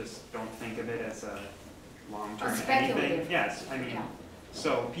sell, and just don't think of it as a long-term Speculative. anything. Yes, I mean, Yeah.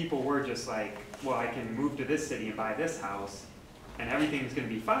 so people were just like, well, I can move to this city and buy this house, and everything's going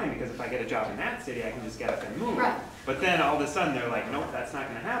to be fine because if I get a job in that city, I can just get up and move. Right. But then all of a sudden they're like, nope, that's not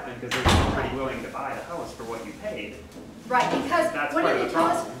going to happen because there's nobody willing to buy the house for what you paid. Right, because That's what part did of they the tell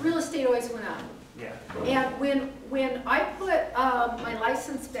us? problem. Real estate always went up. Yeah. And when I put my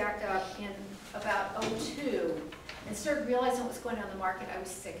license back up in about '02 and started realizing what was going on in the market, I was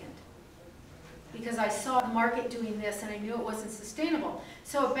sickened. Because I saw the market doing this and I knew it wasn't sustainable.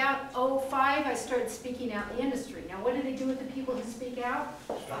 So about '05, I started speaking out in the industry. Now what do they do with the people who speak out?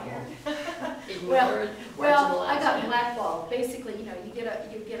 Well, I got blackballed. Basically, you know, you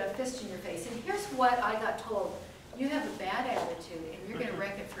get a fist in your face. And here's what I got told. You have a bad attitude and you're going to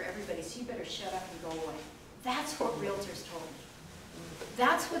wreck it for everybody, so you better shut up and go away. That's what realtors told me.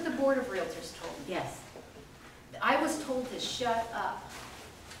 That's what the Board of Realtors told me. Yes. I was told to shut up.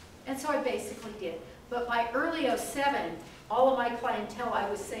 And so I basically did. But by early '07, all of my clientele, I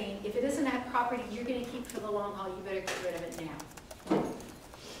was saying, if it isn't that property you're going to keep for the long haul, you better get rid of it now.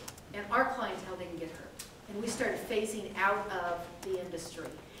 And our clientele didn't get hurt. And we started phasing out of the industry.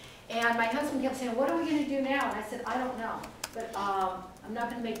 And my husband kept saying, what are we going to do now? And I said, I don't know. But I'm not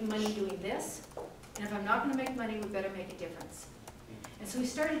going to make money doing this. And if I'm not going to make money, we better make a difference. And so we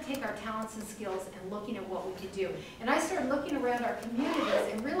started to take our talents and skills and looking at what we could do. And I started looking around our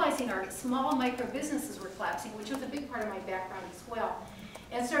communities and realizing our small micro businesses were collapsing, which was a big part of my background as well.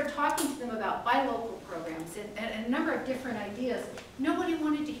 And started talking to them about buy local programs and a number of different ideas. Nobody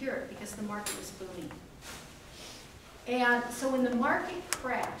wanted to hear it because the market was booming. And so when the market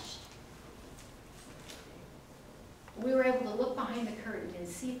crashed, we were able to look behind the curtain and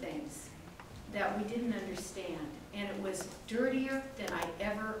see things that we didn't understand. And it was dirtier than I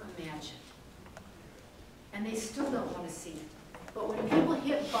ever imagined. And they still don't want to see it. But when people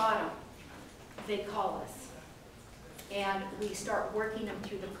hit bottom, they call us. And we start working them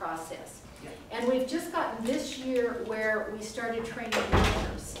through the process. And we've just gotten this year where we started training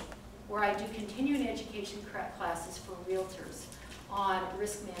realtors, where I do continuing education classes for realtors on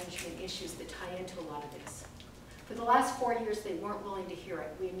risk management issues that tie into a lot of this. For the last 4 years, they weren't willing to hear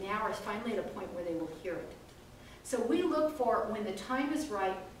it. We now are finally at a point where they will hear it. So we look for, when the time is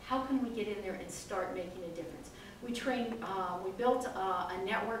right, how can we get in there and start making a difference? We built a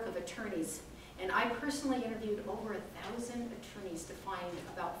network of attorneys, and I personally interviewed over 1,000 attorneys to find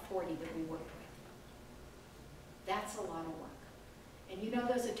about 40 that we worked with. That's a lot of work. And you know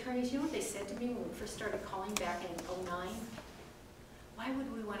those attorneys, you know what they said to me when we first started calling back in '09? Why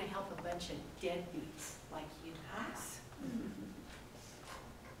would we want to help a bunch of deadbeats like you guys?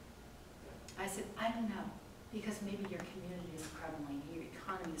 I said, I don't know. Because maybe your community is crumbling, your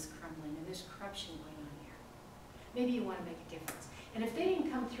economy is crumbling, and there's corruption going on here. Maybe you want to make a difference. And if they didn't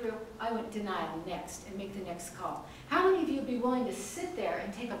come through, I went denial next and make the next call. How many of you would be willing to sit there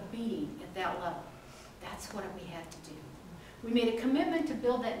and take a beating at that level? That's what we had to do. We made a commitment to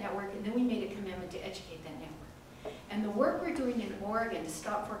build that network, and then we made a commitment to educate that network. And the work we're doing in Oregon to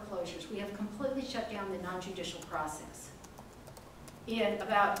stop foreclosures, we have completely shut down the non-judicial process. In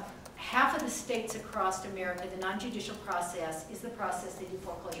about half of the states across America, the non-judicial process is the process they do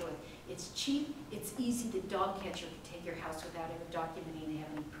foreclosure with. It's cheap, it's easy, the dog catcher can take your house without ever documenting they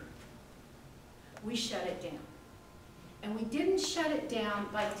have any proof. We shut it down. And we didn't shut it down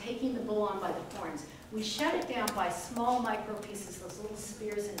by taking the bull on by the horns. We shut it down by small micro pieces, those little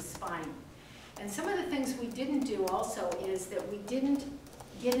spears in the spine. And some of the things we didn't do also is that we didn't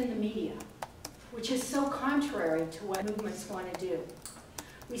get in the media, which is so contrary to what movements want to do.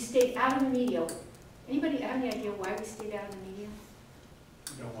 We stayed out of the media. Anybody have any idea why we stayed out of the media?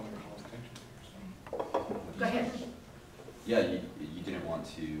 You don't want to call attention to yourself. Go ahead. Yeah, you didn't want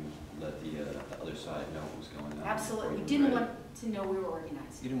to let the other side know what was going on. Absolutely. We didn't want to know we were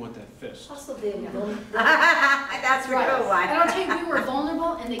organized. You didn't want that fist. Also, the That's a good one. And I'll tell you, we were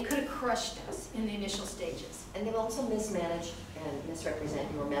vulnerable, and they could have crushed us in the initial stages. And they've also mismanaged and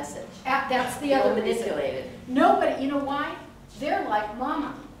misrepresent your message. That's the other reason. Manipulated. Nobody, you know why? They're like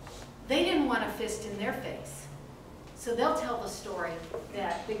mama. They didn't want a fist in their face. So they'll tell the story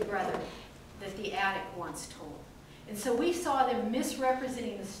that Big Brother, that the attic wants told. And so we saw them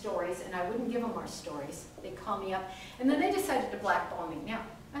misrepresenting the stories, and I wouldn't give them our stories. They'd call me up, and then they decided to blackball me. Now,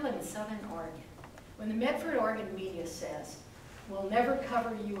 I live in Southern Oregon. When the Medford, Oregon media says, we'll never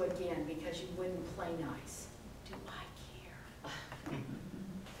cover you again because you wouldn't play nice, do I care?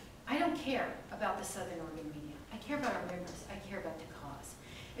 I don't care about the Southern Oregon media. I care about our members. I care about the cause.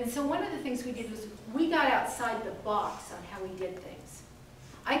 And so one of the things we did was we got outside the box on how we did things.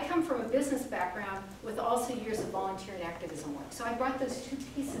 I come from a business background with also years of volunteer and activism work. So I brought those two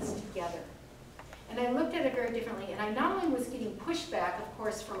pieces together. And I looked at it very differently. And I not only was getting pushback, of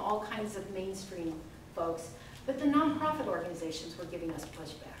course, from all kinds of mainstream folks, but the nonprofit organizations were giving us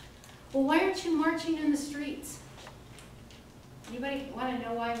pushback. Well, why aren't you marching in the streets? Anybody want to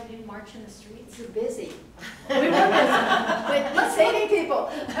know why we didn't march in the streets? You're busy. We were busy, but let's saving people.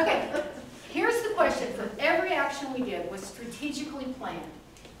 Okay, here's the question. For every action we did was strategically planned.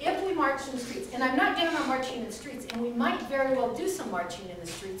 If we marched in the streets, and I'm not down on marching in the streets, and we might very well do some marching in the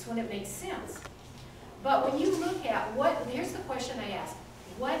streets when it makes sense. But when you look at here's the question I ask.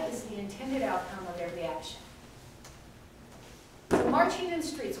 What is the intended outcome of every action? So marching in the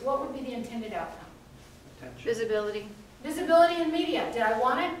streets, what would be the intended outcome? Attention. Visibility. Visibility in media. Did I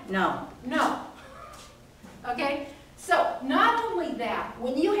want it? No. No. Okay? So, not only that,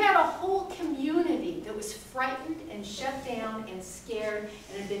 when you had a whole community that was frightened and shut down and scared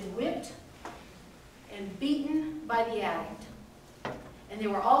and had been whipped and beaten by the addict, and they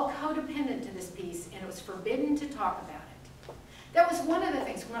were all codependent to this piece, and it was forbidden to talk about it. That was one of the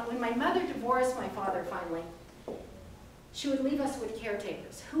things. When my mother divorced my father finally, she would leave us with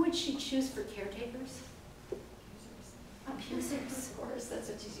caretakers. Who would she choose for caretakers? Abusers. Of course, that's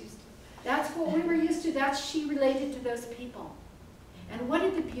what she's used to. That's what we were used to. She related to those people. And what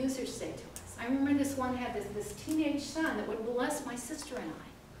did the abusers say to us? I remember this one had this teenage son that would molest my sister and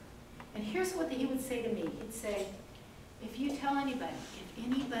I. And here's what he would say to me. He'd say, if you tell anybody, if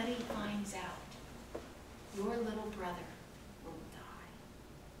anybody finds out, your little brother will die.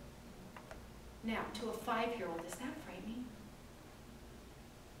 Now, to a 5-year-old, is that frightening?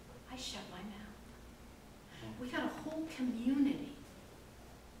 I shut my mouth. We got a whole community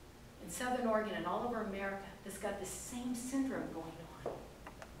in Southern Oregon and all over America that's got the same syndrome going on.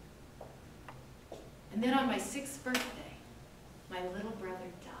 And then on my 6th birthday, my little brother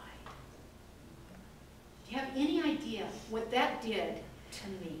died. Do you have any idea what that did to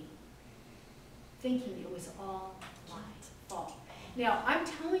me? Thinking it was all my fault. Now, I'm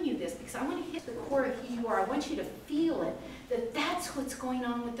telling you this because I want to hit the core of who you are. I want you to feel it, that that's what's going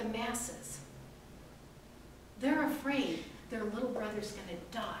on with the masses. They're afraid their little brother's going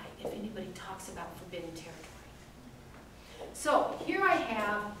to die if anybody talks about forbidden territory. So here I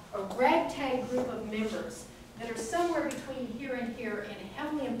have a ragtag group of members that are somewhere between here and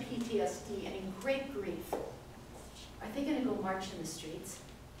heavily in PTSD and in great grief. Are they going to go march in the streets?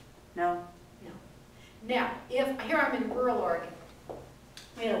 No. No. Now, here I'm in rural Oregon.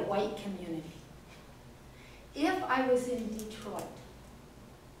 We had a white community. If I was in Detroit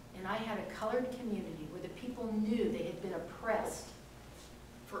and I had a colored community where the people knew they had been oppressed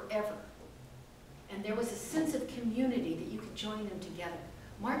forever, and there was a sense of community that you could join them together,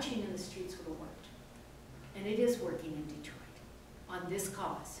 marching in the streets would have worked. And it is working in Detroit on this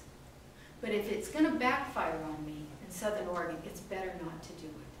cause. But if it's going to backfire on me in Southern Oregon, it's better not to do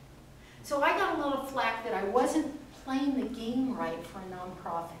it. So I got a little flack that I wasn't playing the game right for a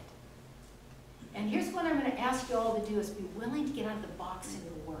nonprofit. And here's what I'm going to ask you all to do is be willing to get out of the box in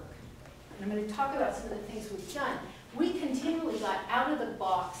your work. And I'm going to talk about some of the things we've done. We continually got out of the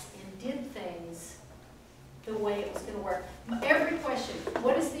box and did things the way it was going to work. Every question,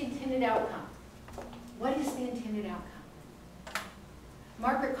 what is the intended outcome? What is the intended outcome?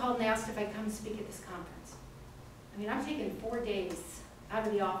 Margaret called and asked if I'd come speak at this conference. I mean, I'm taking 4 days out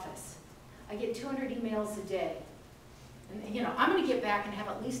of the office. I get 200 emails a day. And you know, I'm going to get back and have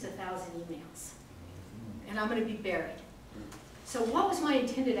at least 1,000 emails. And I'm going to be buried. So what was my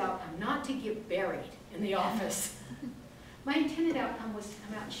intended outcome? Not to get buried in the office. My intended outcome was to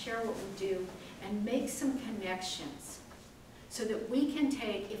come out and share what we do and make some connections so that we can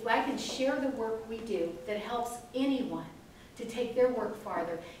take, if I can share the work we do that helps anyone to take their work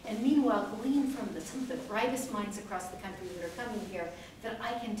farther, and meanwhile glean from some of the brightest minds across the country that are coming here that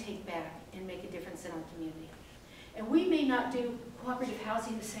I can take back and make a difference in our community. And we may not do cooperative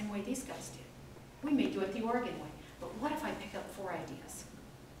housing the same way these guys did. We may do it the Oregon way. But what if I pick up 4 ideas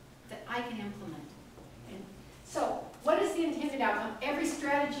that I can implement? And so, what is the intended outcome? Every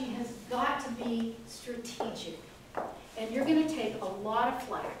strategy has got to be strategic. And you're going to take a lot of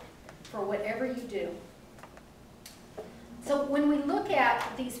flack for whatever you do. So when we look at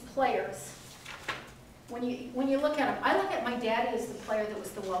these players, when you look at them, I look at my daddy as the player that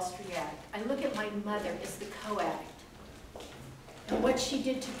was the Wall Street addict. I look at my mother as the co-addict. And what she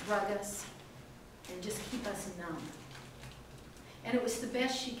did to drug us and just keep us numb. And it was the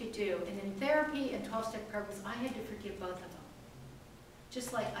best she could do. And in therapy and 12-step programs, I had to forgive both of them.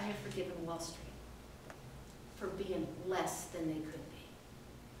 Just like I have forgiven Wall Street for being less than they could be.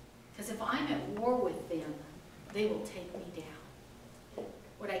 Because if I'm at war with them, they will take me down.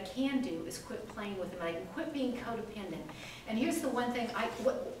 What I can do is quit playing with them. I can quit being codependent. And here's the one thing,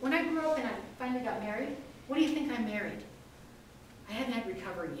 when I grew up and I finally got married, what do you think I married? I hadn't had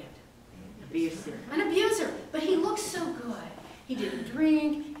recovery yet. Abuser. An abuser, but he looked so good. He didn't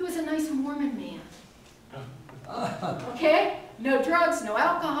drink, he was a nice Mormon man. Okay? No drugs, no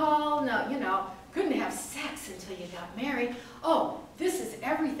alcohol, no, you know, couldn't have sex until you got married. Oh, this is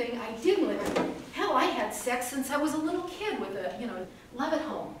everything I didn't live in. Hell, I had sex since I was a little kid with a, you know, love at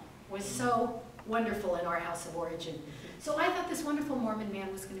home was so wonderful in our house of origin. So I thought this wonderful Mormon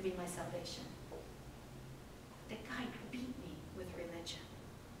man was going to be my salvation. The guy beat me with religion.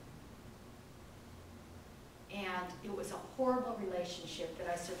 And it was a horrible relationship that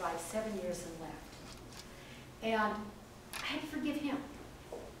I survived 7 years and left. And I had to forgive him.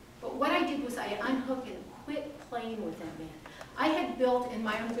 But what I did was I unhooked and quit playing with that man. I had built in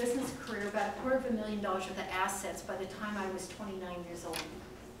my own business career about $250,000 worth of assets by the time I was 29 years old.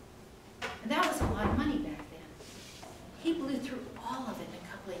 And that was a lot of money back then. He blew through all of it in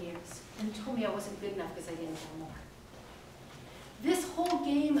a couple of years and told me I wasn't good enough because I didn't have more. This whole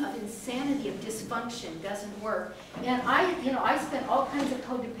game of insanity, of dysfunction doesn't work. And I spent all kinds of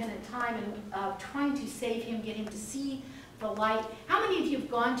codependent time in trying to save him, get him to see the light. How many of you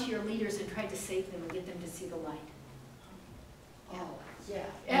have gone to your leaders and tried to save them and get them to see the light? Oh, yeah.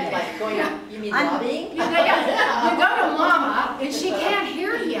 And, Like going, you mean lobbying? You go to Mama, and she can't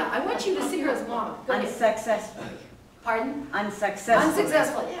hear you. I want you to see her as Mama. Go ahead. Unsuccessful. Pardon? Unsuccessful.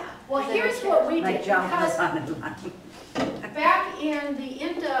 Unsuccessful. Yeah. Well, here's what we My did. job was Because on the line. back in the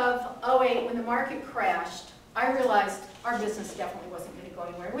end of '08, when the market crashed, I realized our business definitely wasn't going to go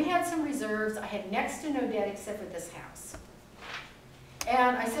anywhere. We had some reserves. I had next to no debt except for this house.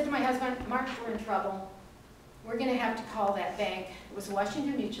 And I said to my husband, Mark, we're in trouble. We're going to have to call that bank. It was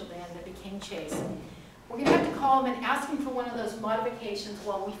Washington Mutual Bank that became Chase. We're going to have to call them and ask them for one of those modifications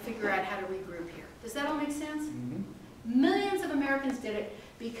while we figure out how to regroup here. Does that all make sense? Mm-hmm. Millions of Americans did it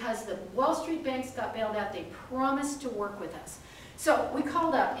because the Wall Street banks got bailed out. They promised to work with us. So we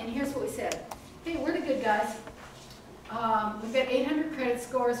called up, and here's what we said. Hey, we're the good guys. We've got 800 credit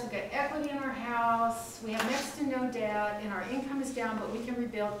scores. We've got equity in our house. We have next to no debt, and our income is down, but we can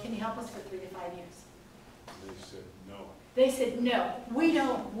rebuild. Can you help us for 3 to 5 years? They said no. They said, no, we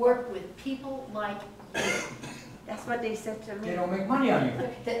don't work with people like you. That's what they said to me. They don't make money on you.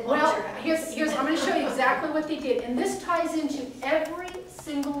 Well, here's I'm going to show you exactly what they did. And this ties into every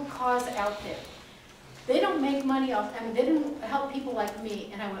single cause out there. They don't make money off, I mean, they didn't help people like me.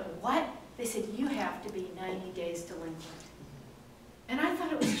 And I went, what? They said, you have to be 90 days delinquent. And I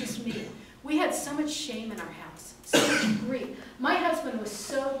thought it was just me. We had so much shame in our house, so much grief. My husband was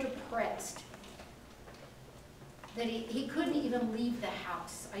so depressed that he couldn't even leave the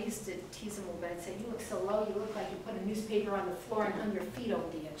house. I used to tease him a little bit. I'd say, you look so low, you look like you put a newspaper on the floor and hung your feet over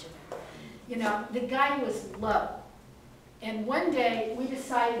the edge of it. You know, the guy was low. And one day, we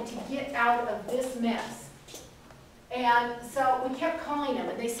decided to get out of this mess. And so we kept calling them,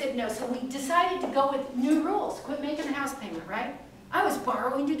 and they said no. So we decided to go with new rules. Quit making the house payment, right? I was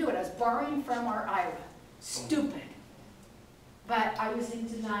borrowing to do it. I was borrowing from our IRA. Stupid. But I was in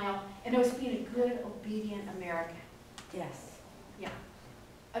denial, and I was being a good, obedient American. Yes. Yeah.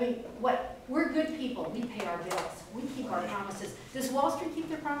 I mean, what? We're good people. We pay our bills. We keep our promises. Does Wall Street keep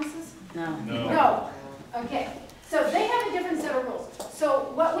their promises? No. No. Okay. So they have a different set of rules.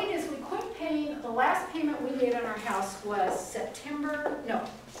 So what we did is we quit paying, the last payment we made on our house was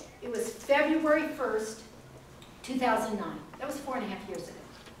it was February 1st, 2009. That was 4.5 years ago.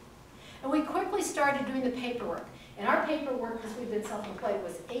 And we quickly started doing the paperwork. And our paperwork, because we've been self-employed,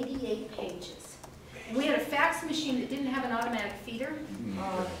 was 88 pages. And we had a fax machine that didn't have an automatic feeder.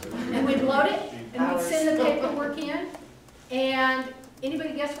 And we'd load it, and we'd send the paperwork in. And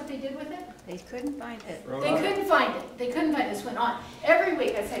anybody guess what they did with it? They couldn't find it. They couldn't find it. They couldn't find it. This went on. Every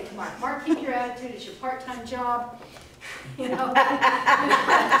week I'd say to Mark, keep your attitude. It's your part-time job. You know,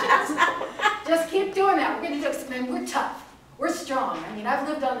 just keep doing that. We're going to do it. Man, we're tough. We're strong. I mean, I've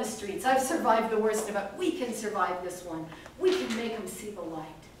lived on the streets. I've survived the worst of it. We can survive this one. We can make them see the light.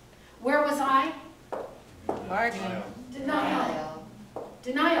 Where was I? Bargaining. Denial.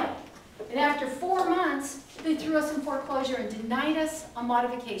 Denial. And after 4 months, they threw us in foreclosure and denied us a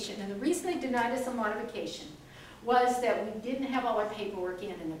modification. And the reason they denied us a modification was that we didn't have all our paperwork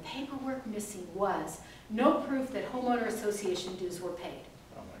in, and the paperwork missing was no proof that homeowner association dues were paid.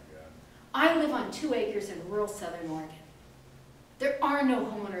 Oh my God. I live on 2 acres in rural southern Oregon. There are no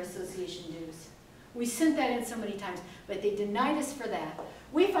homeowner association dues. We sent that in so many times, but they denied us for that.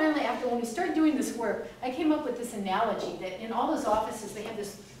 We finally, when we started doing this work, I came up with this analogy that in all those offices they have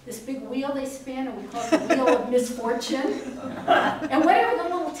this big wheel they spin, and we call it the wheel of misfortune. And whatever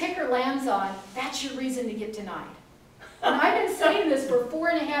the little ticker lands on, that's your reason to get denied. And I've been saying this for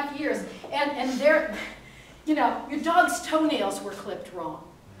 4.5 years, and they're, you know, your dog's toenails were clipped wrong.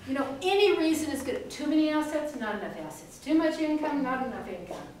 You know, any reason is good. Too many assets, not enough assets. Too much income, not enough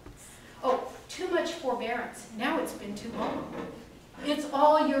income. Oh, too much forbearance. Now it's been too long. It's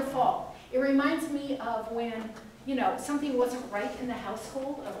all your fault. It reminds me of when, you know, something wasn't right in the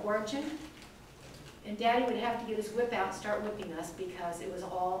household of origin, and Daddy would have to get his whip out and start whipping us because it was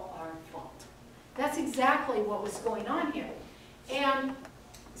all our fault. That's exactly what was going on here. And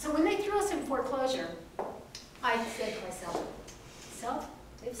so when they threw us in foreclosure, I said to myself,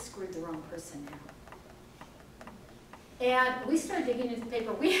 they've screwed the wrong person now. And we started digging into the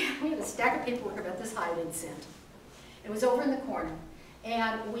paper. We had a stack of paperwork about this high I'd sent. It was over in the corner.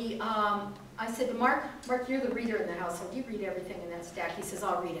 And I said to Mark, you're the reader in the household. You read everything in that stack. He says,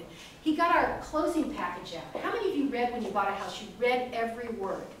 I'll read it. He got our closing package out. How many of you read when you bought a house? You read every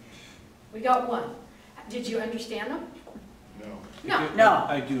word. We got one. Did you understand them? No. No.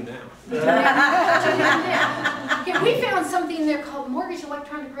 I do now. Okay, we found something there called mortgage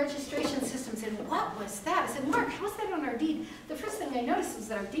electronic registration systems, and what was that? I said, Mark, how's that on our deed? The first thing I noticed was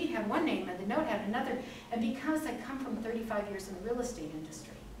that our deed had one name and the note had another, and because I come from 35 years in the real estate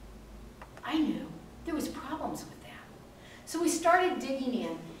industry, I knew there was problems with that. So we started digging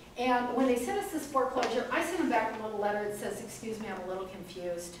in, and when they sent us this foreclosure, I sent them back a little letter that says, excuse me, I'm a little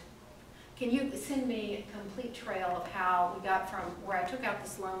confused. Can you send me a complete trail of how we got from where I took out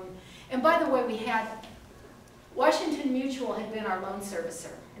this loan? And by the way, we had, Washington Mutual had been our loan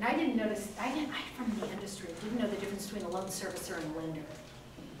servicer. And I didn't notice, I'm from the industry, didn't know the difference between a loan servicer and a lender.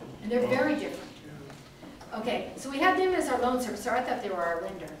 And they're very different. Okay, so we had them as our loan servicer. I thought they were our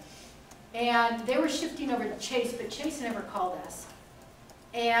lender. And they were shifting over to Chase, but Chase never called us.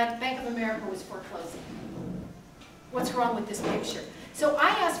 And Bank of America was foreclosing. What's wrong with this picture? So I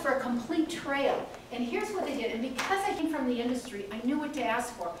asked for a complete trail, and here's what they did. And because I came from the industry, I knew what to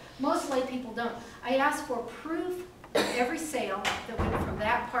ask for. Most lay people don't. I asked for proof of every sale that went from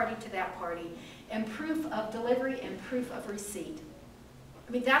that party to that party, and proof of delivery and proof of receipt.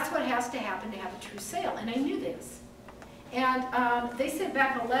 I mean, that's what has to happen to have a true sale, and I knew this. And they sent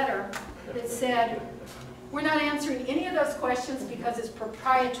back a letter that said, we're not answering any of those questions because it's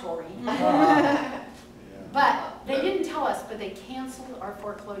proprietary. But they didn't tell us, but they canceled our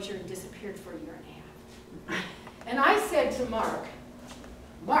foreclosure and disappeared for 1.5 years. And I said to Mark,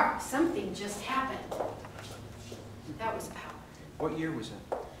 something just happened. That was power. What year was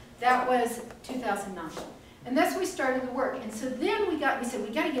that? That was 2009. And that's when we started the work. And so then we said,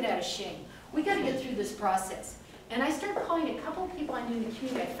 we got to get out of shame. We got to get through this process. And I started calling a couple of people I knew in the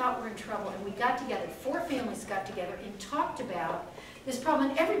community I thought were in trouble, and we got together, 4 families got together and talked about this problem,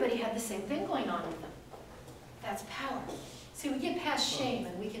 and everybody had the same thing going on with them. That's power. See, we get past shame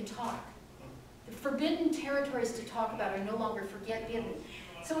and we can talk. The forbidden territories to talk about are no longer forbidden.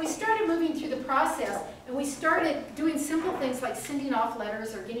 So we started moving through the process, and we started doing simple things like sending off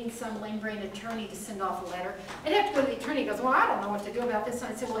letters or getting some lame-brained attorney to send off a letter. I'd have to go to the attorney. He goes, well, I don't know what to do about this.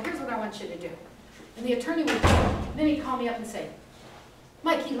 And I said, well, here's what I want you to do. And the attorney would go. Then he'd call me up and say,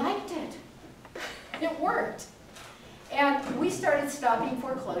 Mike, he liked it. It worked. And we started stopping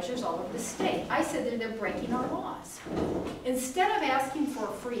foreclosures all over the state. I said that they're breaking our laws. Instead of asking for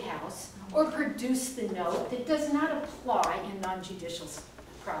a free house or produce the note that does not apply in non-judicial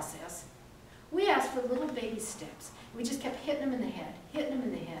process, we asked for little baby steps. We just kept hitting them in the head,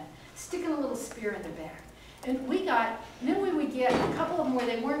 sticking a little spear in their back. And then we would get a couple of them where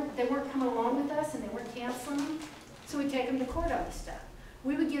they weren't coming along with us and they weren't canceling, so we'd take them to court on the stuff.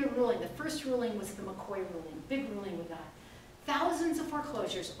 We would get a ruling. The first ruling was the McCoy ruling, big ruling we got. Thousands of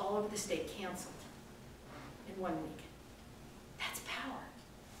foreclosures all over the state canceled in 1 week. That's power.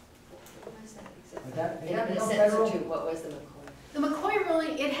 What was that exactly? That- In a sentence or two, what was the McCoy? The McCoy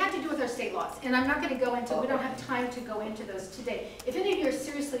ruling, it had to do with our state laws, and I'm not going to go into, we don't have time to go into those today. If any of you are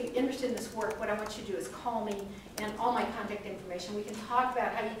seriously interested in this work, what I want you to do is call me and all my contact information. We can talk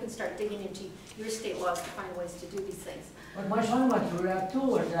about how you can start digging into your state laws to find ways to do these things. But my son went through that too,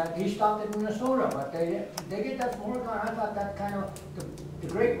 was that he stopped in Minnesota, but they get that smaller car. I thought that kind of, the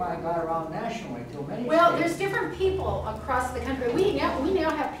grapevine got around nationally to many Well, states. there's different people across the country. We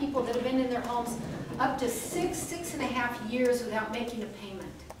now have people that have been in their homes up to 6.5 years without making a payment.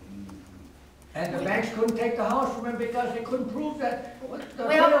 And the banks couldn't take the house from them because they couldn't prove that what the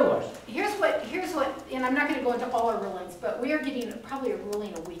Well, bill was. Here's what, and I'm not gonna go into all our rulings, but we are getting probably a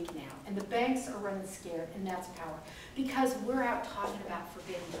ruling a week now, and the banks are running scared, and that's power. Because we're out talking about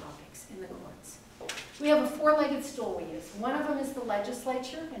forbidden topics in the courts. We have a four-legged stool we use. One of them is the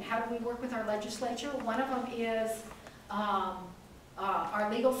legislature, and how do we work with our legislature? One of them is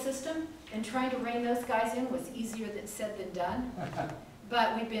our legal system, and trying to rein those guys in was easier said than done.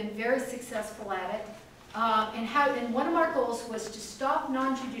 But we've been very successful at it. And one of our goals was to stop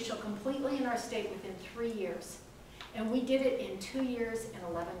non-judicial completely in our state within 3 years. And we did it in 2 years and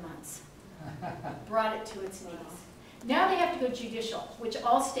 11 months. Brought it to its knees. Now they have to go judicial, which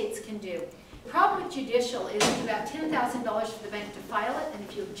all states can do. The problem with judicial is it's about $10,000 for the bank to file it, and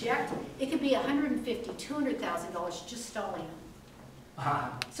if you object, it could be $150,000, $200,000 just stalling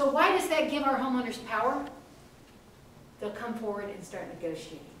them. So why does that give our homeowners power? They'll come forward and start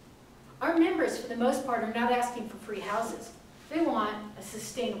negotiating. Our members, for the most part, are not asking for free houses. They want a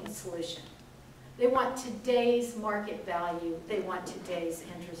sustainable solution. They want today's market value. They want today's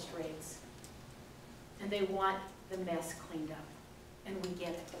interest rates. And they want the mess cleaned up. And we get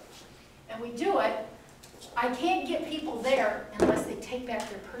it. And we do it. I can't get people there unless they take back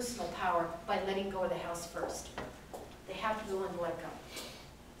their personal power by letting go of the house first. They have to be willing to let go.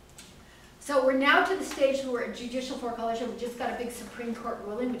 So we're now to the stage where we're at judicial foreclosure. We just got a big Supreme Court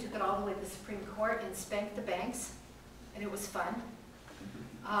ruling. We took it all the way to the Supreme Court and spanked the banks, and it was fun.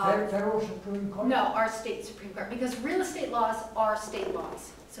 Federal Supreme Court? No, our state Supreme Court, because real estate laws are state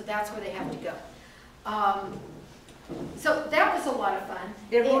laws, so that's where they have to go. So that was a lot of fun.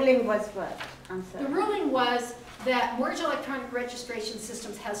 The ruling was what? I'm sorry. The ruling was that mortgage electronic registration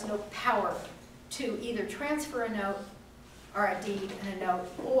systems has no power to either transfer a note or a deed and a note,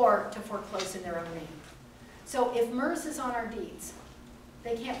 or to foreclose in their own name. So if MERS is on our deeds,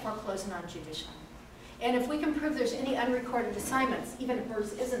 they can't foreclose non-judicial. And if we can prove there's any unrecorded assignments, even if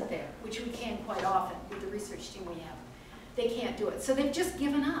MERS isn't there, which we can quite often with the research team we have, they can't do it. So they've just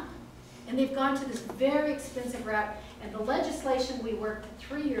given up. And they've gone to this very expensive route, and the legislation we worked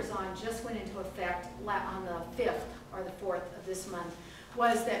 3 years on just went into effect on the 5th or the 4th of this month,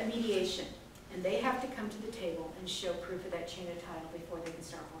 was that mediation. And they have to come to the table and show proof of that chain of title before they can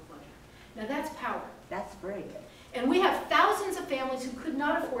start foreclosure. Now that's power. That's great. And we have thousands of families who could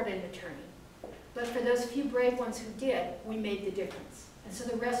not afford an attorney. But for those few brave ones who did, we made the difference. And so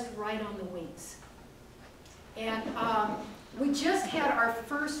the rest ride on the wings. And we just had our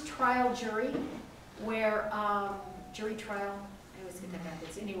first trial jury where, jury trial, I always get that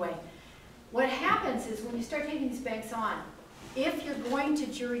backwards. Anyway, what happens is when you start taking these banks on, if you're going to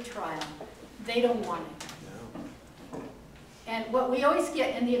jury trial, they don't want it. No. And what we always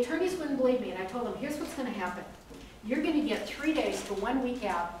get, and the attorneys wouldn't believe me, and I told them, here's what's going to happen. You're going to get 3 days to 1 week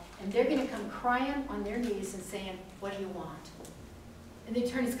out, and they're going to come crying on their knees and saying, what do you want? And the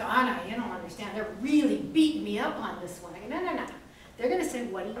attorneys go, oh, no, you don't understand. They're really beating me up on this one. I go, no, no, no. They're going to say,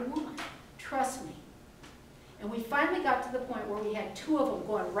 what do you want? Trust me. And we finally got to the point where we had 2 of them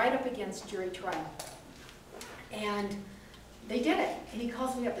going right up against jury trial. And they did it. And he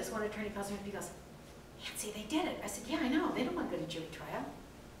calls me up, this one attorney calls me up, he goes, Nancie, they did it. I said, yeah, I know. They don't want to go to jury trial.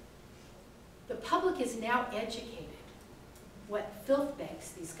 The public is now educated what filth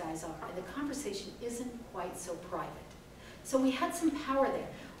bags these guys are, and the conversation isn't quite so private. So we had some power there.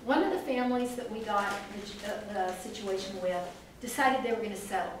 One of the families that we got the situation with decided they were going to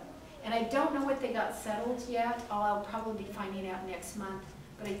settle. And I don't know what they got settled yet. I'll probably be finding out next month,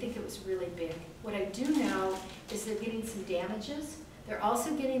 but I think it was really big. What I do know is they're getting some damages. They're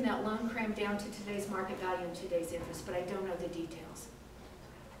also getting that loan crammed down to today's market value and today's interest, but I don't know the details.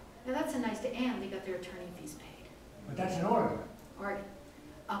 Now that's a nice day, and they got their attorney fees paid. But that's in Oregon. Oregon.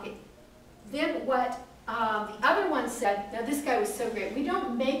 Okay. Then what the other one said, now this guy was so great, we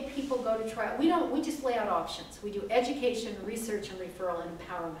don't make people go to trial. We just lay out options. We do education, research, and referral and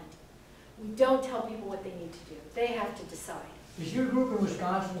empowerment. We don't tell people what they need to do. They have to decide. Is your group in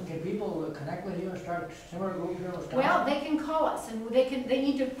Wisconsin, can people connect with you and start a similar group here in Wisconsin? Well, they can call us, and they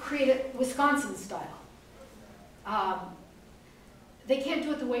need to create it Wisconsin style. They can't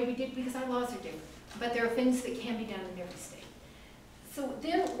do it the way we did because our laws are different, but there are things that can be done in every state. So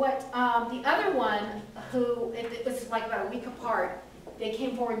then what, the other one, who, it was like about a week apart, they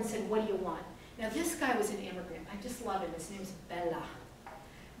came forward and said, what do you want? Now this guy was an immigrant. I just love him. His name's Bella.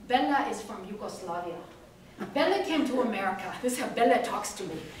 Bella is from Yugoslavia. Bella came to America. This is how Bella talks to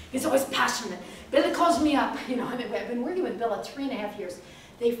me. He's always passionate. Bella calls me up. You know, I mean, I've been working with Bella 3.5 years.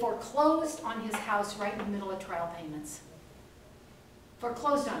 They foreclosed on his house right in the middle of trial payments.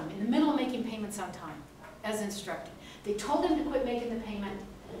 Foreclosed on him in the middle of making payments on time, as instructed. They told him to quit making the payment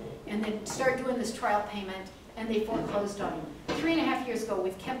and then start doing this trial payment, and they foreclosed on him. 3.5 years ago,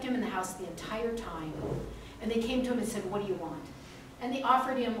 we've kept him in the house the entire time, and they came to him and said, what do you want? And they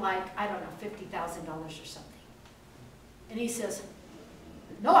offered him like, I don't know, $50,000 or something. And he says,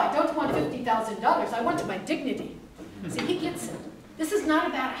 no, I don't want $50,000. I want my dignity. See, he gets it. This is not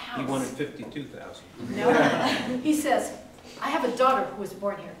about a house. He wanted $52,000. No. He says, I have a daughter who was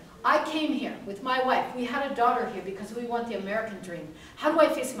born here. I came here with my wife. We had a daughter here because we want the American dream. How do I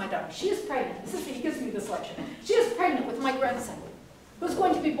face my daughter? She is pregnant. He gives me this lecture. She is pregnant with my grandson, who's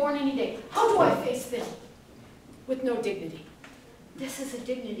going to be born any day. How do I face them with no dignity? This is a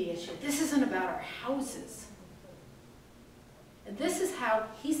dignity issue. This isn't about our houses. And this is how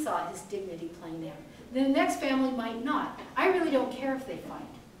he saw his dignity playing out. The next family might not. I really don't care if they fight.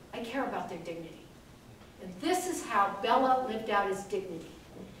 I care about their dignity. And this is how Bella lived out his dignity.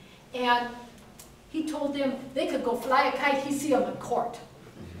 And he told them they could go fly a kite, he'd see them in court.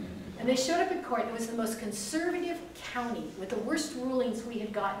 And they showed up in court. It was the most conservative county with the worst rulings we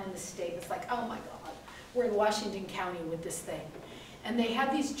had gotten in the state. It's like, oh my God, we're in Washington County with this thing. And they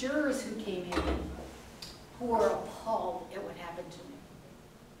had these jurors who came in who were appalled at what happened to me.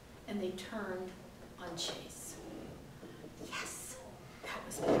 And they turned on Chase. Yes, that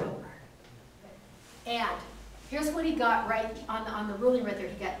was power. And here's what he got right on the ruling right there.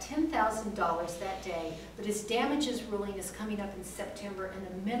 He got $10,000 that day, but his damages ruling is coming up in September, and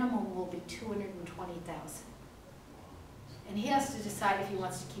the minimum will be $220,000. And he has to decide if he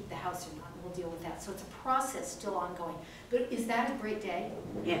wants to keep the house or not, and we'll deal with that. So it's a process still ongoing. But is that a great day?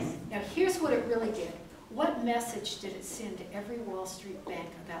 Yes. Now here's what it really did. What message did it send to every Wall Street bank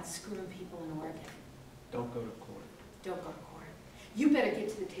about screwing people in Oregon? Don't go to court. Don't go to court. You better get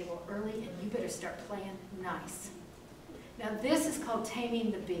to the table early, and you better start playing nice. Now this is called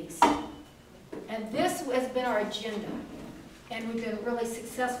taming the beast. And this has been our agenda, and we've been really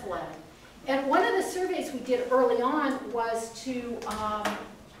successful at it. And one of the surveys we did early on was to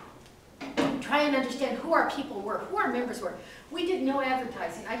try and understand who our people were, who our members were. We did no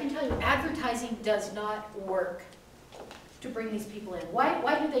advertising. I can tell you, advertising does not work to bring these people in.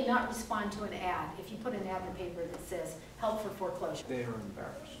 Why do they not respond to an ad if you put an ad in the paper that says, help for foreclosure? They are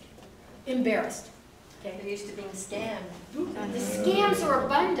embarrassed. Embarrassed. Okay. They're used to being scammed. The scams are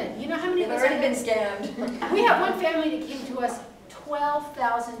abundant. You know how many of They've us already been scammed. We had one family that came to us,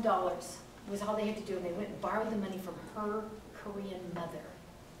 $12,000 was all they had to do, and they went and borrowed the money from her Korean mother.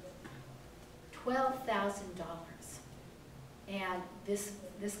 $12,000. And this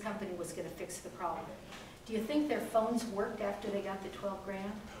company was going to fix the problem. Do you think their phones worked after they got the 12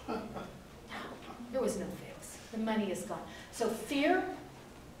 grand? No, there was no fix. The money is gone. So fear,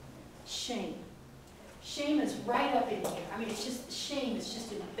 shame. Shame is right up in here. I mean, it's just, shame is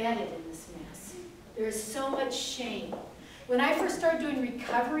just embedded in this mess. There is so much shame. When I first started doing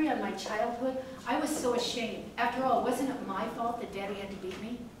recovery on my childhood, I was so ashamed. After all, wasn't it my fault that Daddy had to beat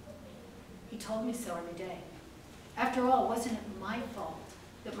me? He told me so every day. After all, wasn't it my fault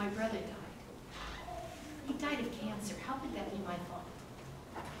that my brother died? He died of cancer. How could that be my fault?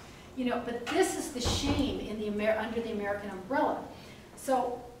 You know, but this is the shame in the under the American umbrella.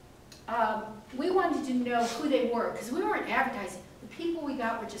 So we wanted to know who they were, because we weren't advertising. The people we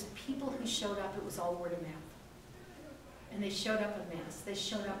got were just people who showed up. It was all word of mouth. And they showed up a mess. They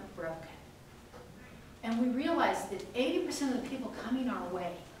showed up broken. And we realized that 80% of the people coming our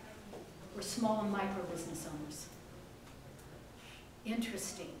way were small and micro business owners.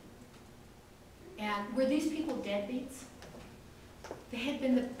 Interesting. And were these people deadbeats? They had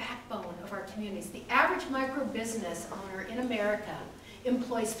been the backbone of our communities. The average micro business owner in America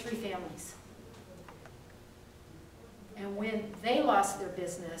employs 3 families. And when they lost their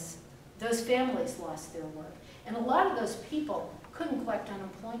business, those families lost their work. And a lot of those people couldn't collect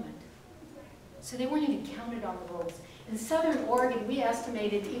unemployment. So they weren't even counted on the rolls. In Southern Oregon, we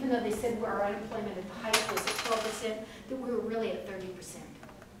estimated, even though they said our unemployment at the height was at 12%, that we were really at 30%.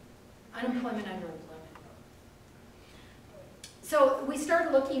 Unemployment, underemployment. So we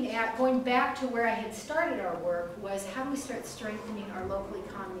started looking at, going back to where I had started our work, was how do we start strengthening our local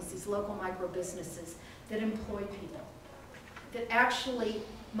economies, these local micro businesses that employ people, that actually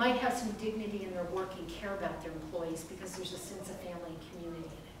might have some dignity in their work and care about their employees because there's a sense of family and community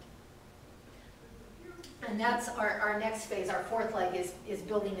in it. And that's our next phase. Our fourth leg is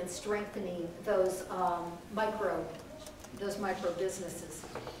building and strengthening those micro businesses.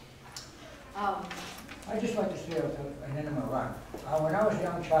 I just like to see an intimate run. When I was a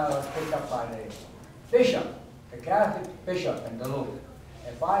young child, I was picked up by the bishop, the Catholic bishop in Duluth.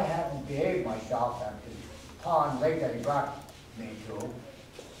 If I hadn't behaved myself at the pond lake that he brought me to,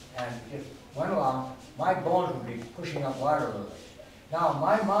 and just went along, my bones would be pushing up water lilies. Now,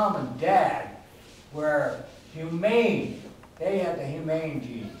 my mom and dad were humane. They had the humane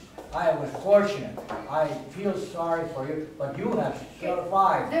genes. I was fortunate. I feel sorry for you, but you have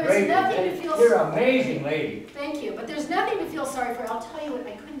survived. There's nothing to feel You're sorry. an amazing lady. Thank you, but there's nothing to feel sorry for. I'll tell you what,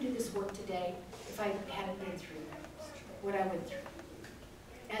 I couldn't do this work today if I hadn't been through what I went through.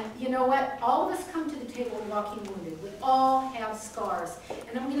 And you know what? All of us come to the table walking wounded. We all have scars.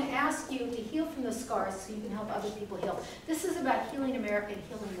 And I'm going to ask you to heal from those scars so you can help other people heal. This is about healing America and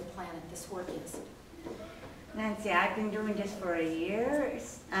healing the planet. This work is. Nancie, I've been doing this for a year,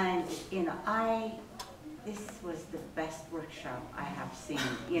 and you know, this was the best workshop I have seen.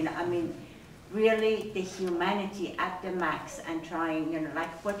 You know, I mean, really the humanity at the max, and trying, you know, like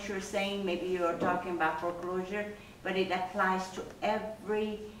what you're saying, maybe you're talking about foreclosure, but it applies to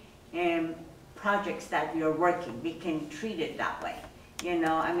every projects that we are working. We can treat it that way. You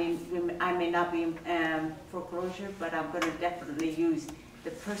know, I mean, I may not be foreclosure, but I'm going to definitely use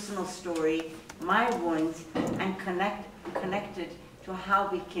the personal story, my wounds, and connect it to how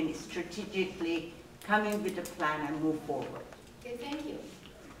we can strategically come in with a plan and move forward. Okay, thank you.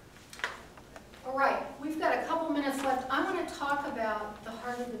 All right, we've got a couple minutes left. I'm going to talk about the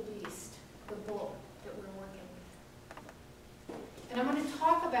heart of the beast, the bull that we're working with. And I'm going to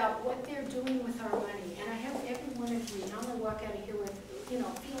talk about what they're doing with our money. And I have every one of you, and I'm going to walk out of here with, you know,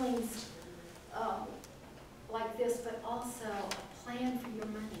 feelings like this, but also a plan for your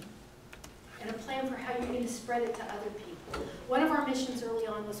money. And a plan for how you're going to spread it to other people. One of our missions early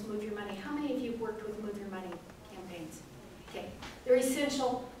on was Move Your Money. How many of you have worked with Move Your Money campaigns? Okay, they're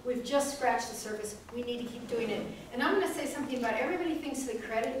essential. We've just scratched the surface. We need to keep doing it. And I'm going to say something about everybody thinks the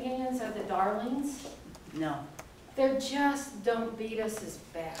credit unions are the darlings. No. They just don't beat us as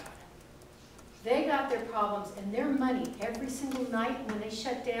bad. They got their problems, and their money every single night when they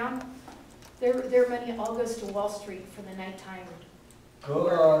shut down, their money all goes to Wall Street for the nighttime.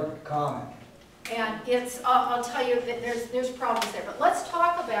 Good comment. And it's, I'll tell you that there's problems there. But let's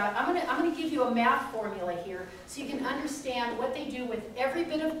talk about, I'm gonna give you a math formula here so you can understand what they do with every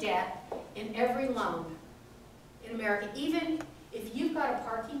bit of debt in every loan in America. Even if you've got a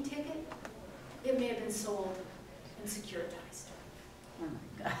parking ticket, it may have been sold and securitized. Oh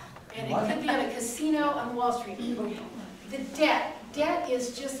my God. And it could be on a casino on Wall Street. The debt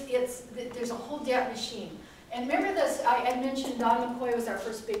is just, there's a whole debt machine. And remember this, I mentioned Don McCoy was our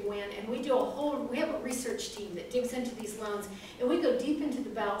first big win, and we have a research team that digs into these loans, and we go deep into the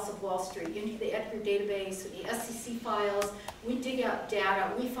bowels of Wall Street, into the Edgar database, the SEC files. We dig out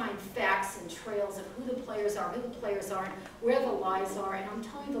data, we find facts and trails of who the players are, who the players aren't, where the lies are, and I'm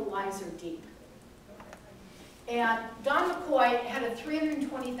telling you the lies are deep. And Don McCoy had a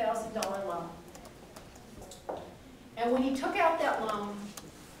 $320,000 loan. And when he took out that loan,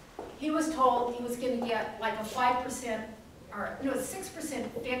 he was told he was going to get like a 5%, or no,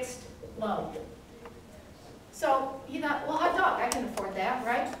 6% fixed loan. So he thought, well, hot dog, I can afford that,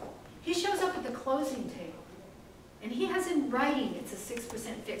 right? He shows up at the closing table, and he has in writing it's a 6%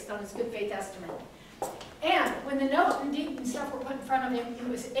 fixed on his good faith estimate. And when the note and deed and stuff were put in front of him, it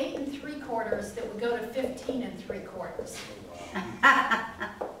was 8 3/4 that would go to 15 3/4.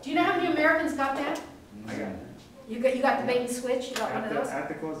 Do you know how many Americans got that? I got it. You got the bait and switch? You got one of those? At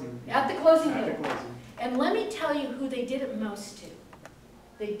the closing. At the closing At the table. closing. And let me tell you who they did it most to.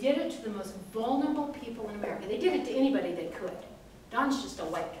 They did it to the most vulnerable people in America. They did it to anybody they could. Don's just a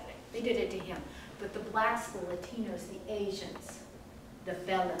white guy. They did it to him. But the blacks, the Latinos, the Asians, the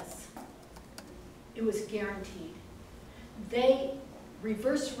fellas, it was guaranteed. They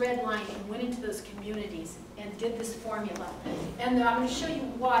reverse redlined and went into those communities and did this formula. And I'm going to show you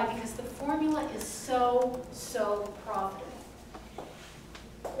why, because the formula is so, so profitable.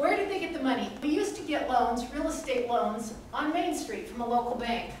 Where did they get the money? We used to get loans, real estate loans, on Main Street from a local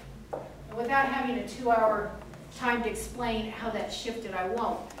bank. And without having a 2-hour time to explain how that shifted, I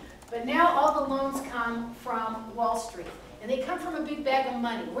won't. But now all the loans come from Wall Street. And they come from a big bag of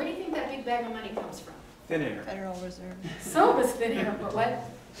money. Where do you think that big bag of money comes from? Thin air. Federal Reserve. So was thin air, but what?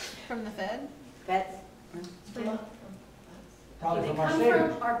 From the Fed? That's Probably They from our come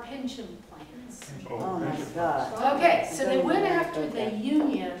savings. from our pension plans. oh my God. Okay, so they went after the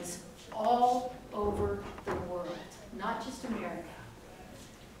unions all over the world, not just America.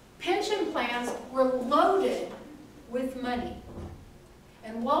 Pension plans were loaded with money.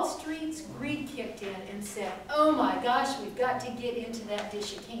 And Wall Street's greed kicked in and said, oh my gosh, we've got to get into that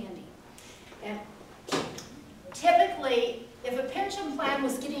dish of candy. And typically, if a pension plan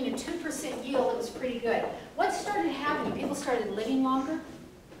was getting a 2% yield, it was pretty good. What started happening? People started living longer.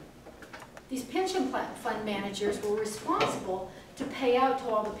 These pension plan fund managers were responsible to pay out to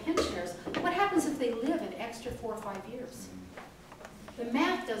all the pensioners. What happens if they live an extra 4 or 5 years? The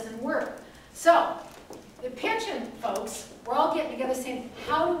math doesn't work. So, the pension folks were all getting together saying,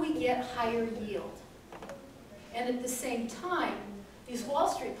 how do we get higher yield? And at the same time, these Wall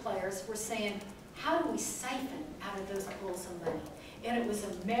Street players were saying, how do we siphon out of those pools of money? And it was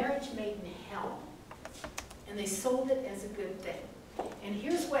a marriage made in hell. And they sold it as a good thing. And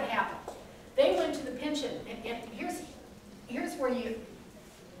here's what happened. They went to the pension, and here's where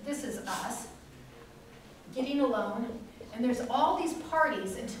this is us, getting a loan, and there's all these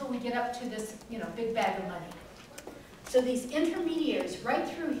parties until we get up to this, big bag of money. So these intermediaries right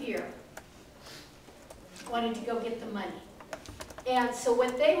through here wanted to go get the money. And so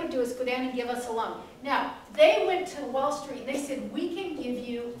what they would do is go down and give us a loan. Now, they went to Wall Street and they said, we can give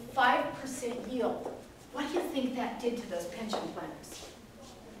you 5% yield. What do you think that did to those pension planners?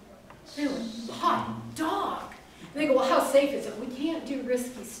 They were hot dog. And they go, well, how safe is it? We can't do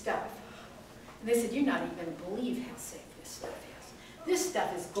risky stuff. And they said, you're not even going to believe how safe this stuff is. This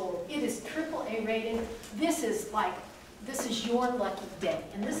stuff is gold. It is AAA rated. This is your lucky day.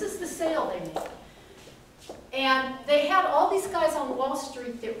 And this is the sale they made. And they had all these guys on Wall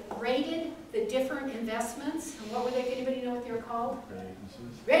Street that rated the different investments. And what were they? Anybody know what they were called?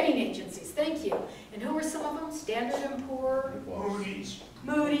 Rating agencies. Thank you. And who were some of them? Standard & Poor?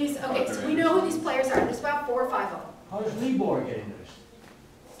 Moody's. Okay, so we know who these players are. There's about 4 or 5 of them. How does Libor get into this?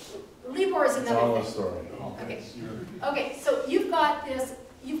 Libor is another thing. Story. Okay, so you've got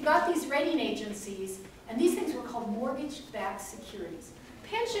these rating agencies, and these things were called mortgage-backed securities.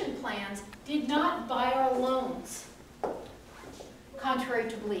 Pension plans did not buy our loans, contrary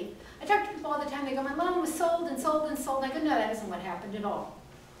to belief. I talk to people all the time, they go, my loan was sold and sold and sold. I go, no, that isn't what happened at all.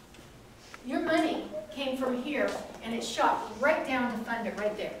 Your money came from here, and it shot right down to fund it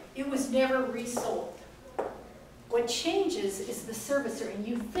right there. It was never resold. What changes is the servicer, and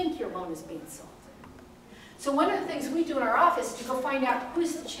you think your loan is being sold. So one of the things we do in our office is to go find out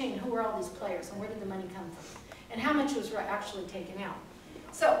who's the chain, who are all these players, and where did the money come from, and how much was actually taken out.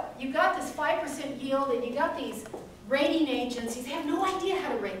 So you got this 5% yield, and you got these rating agencies. They have no idea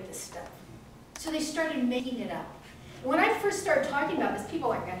how to rate this stuff. So they started making it up. When I first started talking about this, people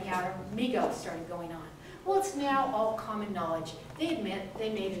like, yeah, Migo started going on. Well, it's now all common knowledge. They admit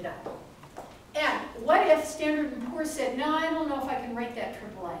they made it up. And what if Standard & Poor said, no, I don't know if I can rate that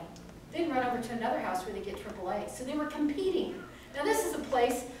AAA. They'd run over to another house where they get AAA. So they were competing. Now this is a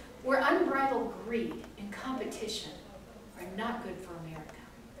place where unbridled greed and competition are not good for America.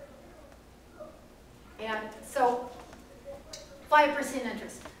 And so 5%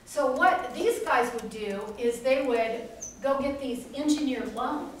 interest. So what these guys would do is they would go get these engineered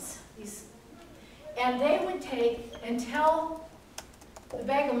loans, and they would take and tell the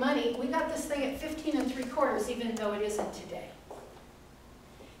bag of money, we got this thing at 15 3/4, even though it isn't today.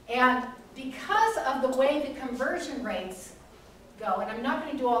 And because of the way the conversion rates go, and I'm not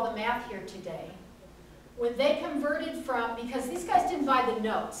going to do all the math here today, when they converted from, because these guys didn't buy the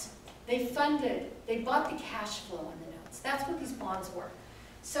notes, they bought the cash flow on the notes. That's what these bonds were.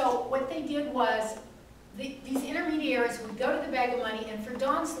 So what they did was, these intermediaries would go to the bag of money, and for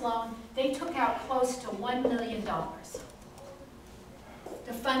Don's loan, they took out close to $1 million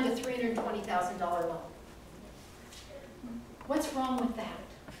to fund a $320,000 loan. What's wrong with that?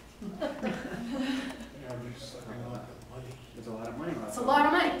 It's a lot of money. It's a lot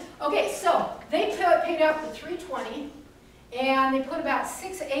of money. Okay, so they paid out the $320,000, and they put about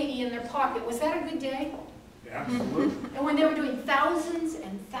 $680,000 in their pocket. Was that a good day? Yeah, absolutely. And when they were doing thousands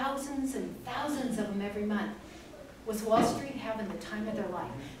and thousands and thousands of them every month, was Wall Street having the time of their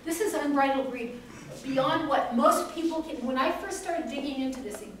life? This is unbridled greed beyond what most people can. When I first started digging into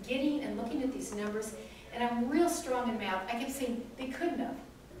this and getting and looking at these numbers, and I'm real strong in math, I kept saying they couldn't have.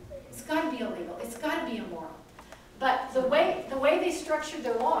 It's got to be illegal. It's got to be immoral. But the way they structured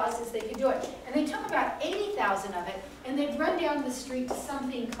their laws is they could do it. And they took about 80,000 of it, and they'd run down the street to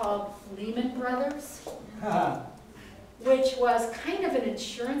something called Lehman Brothers, which was kind of an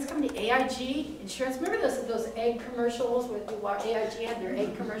insurance company, AIG Insurance. Remember those egg commercials where AIG had their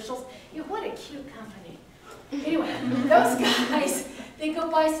egg commercials? You know, what a cute company. Anyway, those guys, they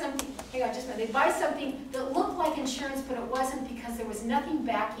go buy something, hang on just a minute, they buy something that looked like insurance, but it wasn't because there was nothing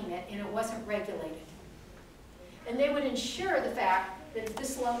backing it and it wasn't regulated. And they would ensure the fact that if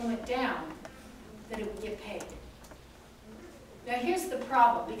this loan went down, that it would get paid. Now here's the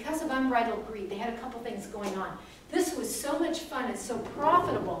problem. Because of unbridled greed, they had a couple things going on. This was so much fun and so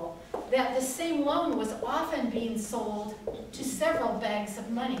profitable that the same loan was often being sold to several bags of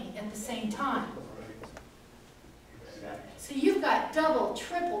money at the same time. So you've got double,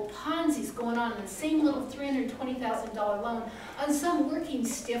 triple Ponzi's going on in the same little $320,000 loan on some working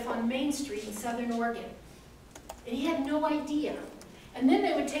stiff on Main Street in Southern Oregon. And he had no idea. And then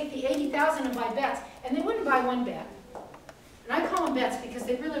they would take the $80,000 and buy bets, and they wouldn't buy one bet. And I call them bets because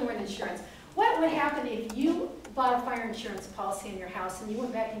they really weren't insurance. What would happen if you bought a fire insurance policy in your house and you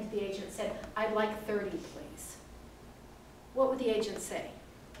went back into the agent and said, I'd like 30, please? What would the agent say?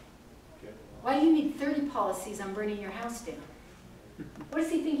 Why do you need 30 policies on burning your house down? What does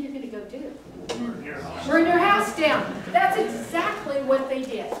he think you're going to go do? Burn your house down. That's exactly what they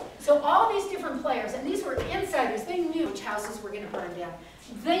did. So all these different players, and these were insiders, they knew which houses were going to burn down.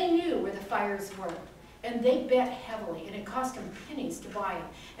 They knew where the fires were. And they bet heavily, and it cost them pennies to buy it.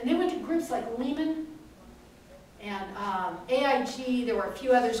 And they went to groups like Lehman and AIG, there were a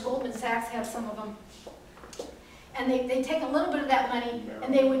few others, Goldman Sachs had some of them. And they take a little bit of that money,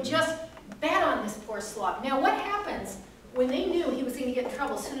 and they would just bet on this poor slob. Now what happens when they knew he was going to get in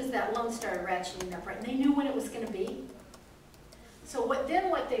trouble as soon as that loan started ratcheting up, right? And they knew when it was going to be. So what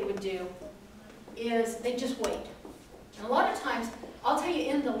they would do is they just wait. And a lot of times, I'll tell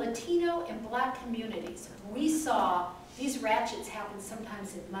you, in the Latino and Black communities, we saw these ratchets happen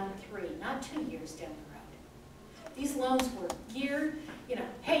sometimes in month 3, not 2 years down the road. These loans were geared, you know,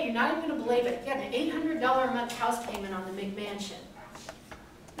 hey, you're not even going to believe it. You got an $800 a month house payment on the McMansion.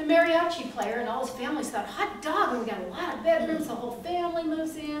 The mariachi player and all his families thought, hot dog, we got a lot of bedrooms, the whole family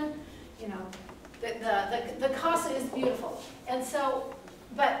moves in, you know, the casa is beautiful. And so,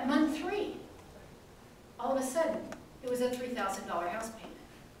 but month 3, all of a sudden, it was a $3,000 house payment.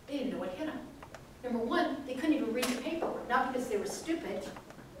 They didn't know what hit them. Number one, they couldn't even read the paperwork, not because they were stupid,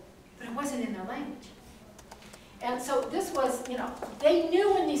 but it wasn't in their language. And so this was, you know, they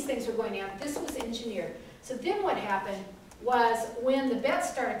knew when these things were going down. This was engineered. So then what happened was when the bets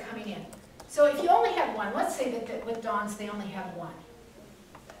started coming in. So if you only had one, let's say that with Don's they only had one.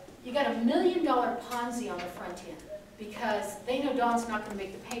 You got $1 million Ponzi on the front end because they know Don's not going to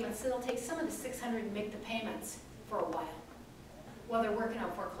make the payments, so they'll take some of the 600 and make the payments for a while they're working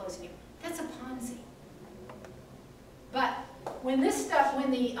on foreclosing you. That's a Ponzi. But when this stuff,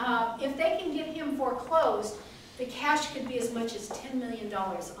 if they can get him foreclosed, the cash could be as much as $10 million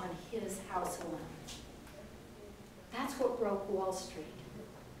on his house alone. That's what broke Wall Street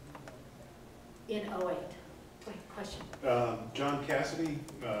in 08. Wait, question? John Cassidy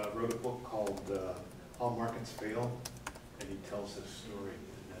wrote a book called All Markets Fail, and he tells his story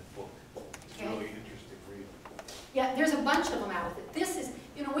in that book. It's really interesting read. Yeah, there's a bunch of them out with it. This is,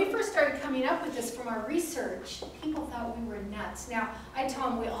 you know, we first started coming up with this from our research. People thought we were nuts. Now, I tell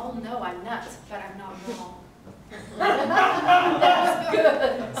them we all know I'm nuts, but I'm not wrong. That's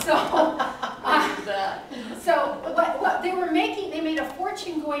good. So what they were making, they made a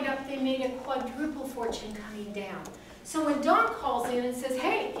fortune going up, they made a quadruple fortune coming down. So when Don calls in and says,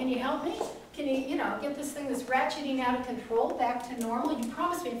 hey, can you help me? Can you know, get this thing that's ratcheting out of control back to normal? You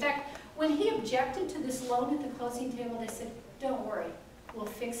promised me. In fact, when he objected to this loan at the closing table, they said, don't worry, we'll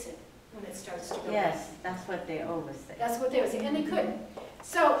fix it when it starts to go Yes, that's what they always say. That's what they would say, and they couldn't.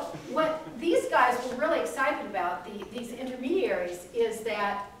 So what these guys were really excited about, these intermediaries, is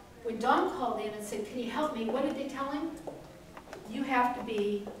that when Don called in and said, can you help me, what did they tell him? You have to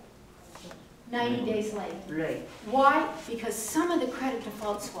be 90 days late. Right. Why? Because some of the credit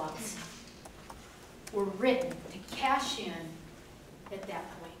default swaps were written to cash in at that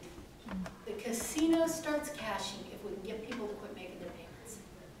point. The casino starts cashing if we can get people to quit making their payments.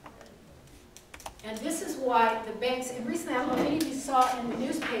 And this is why the banks, and recently, I don't know if any of you saw in the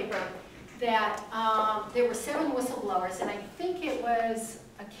newspaper that there were 7 whistleblowers, and I think it was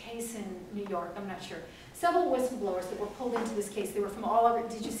a case in New York, I'm not sure. Several whistleblowers that were pulled into this case. They were from all over.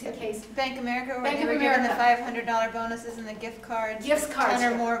 Did you see the case? Bank of America, where Bank they of were given the America. $500 bonuses and the gift cards. Gift cards.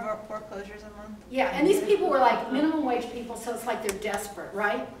 10 or more foreclosures a month. Yeah, and these people were like minimum wage people, so it's like they're desperate,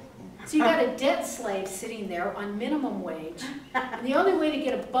 right? So you got a debt slave sitting there on minimum wage, and the only way to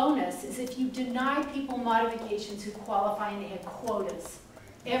get a bonus is if you deny people modifications who qualify and they had quotas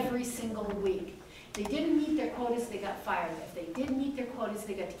every single week. They didn't meet their quotas, they got fired. If they did meet their quotas,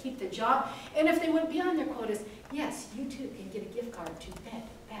 they got to keep the job. And if they went beyond their quotas, yes, you too can get a gift card to Bed,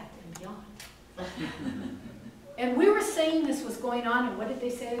 Bath, and Beyond. And we were saying this was going on, and what did they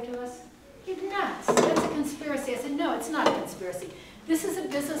say to us? You're nuts. That's a conspiracy. I said, no, it's not a conspiracy. This is a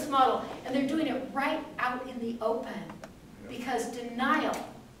business model, and they're doing it right out in the open because denial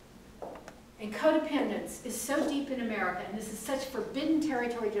and codependence is so deep in America, and this is such forbidden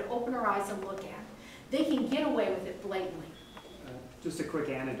territory to open our eyes and look at. They can get away with it blatantly. Just a quick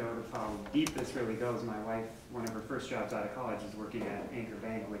anecdote of how deep this really goes. My wife, one of her first jobs out of college is working at Anchor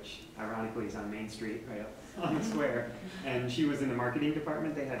Bank, which ironically is on Main Street, right up on the square. And she was in the marketing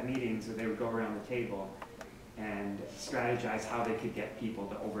department. They had meetings where they would go around the table and strategize how they could get people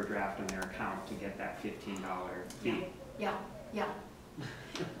to overdraft on their account to get that $15 fee. Yeah, yeah.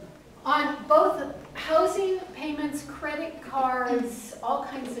 On both housing payments, credit cards, all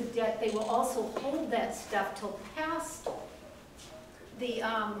kinds of debt, they will also hold that stuff till past the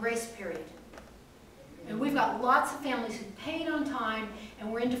grace period. And we've got lots of families who paid on time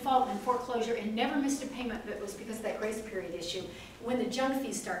and were in default and foreclosure and never missed a payment, but it was because of that grace period issue when the junk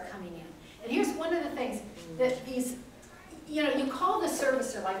fees start coming in. And here's one of the things that these, you know, you call the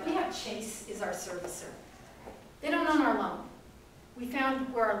servicer, like we have Chase is our servicer. They don't own our loan. We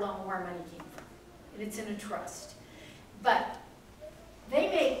found where our money came from, and it's in a trust. But they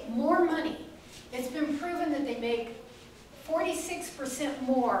make more money. It's been proven that they make 46%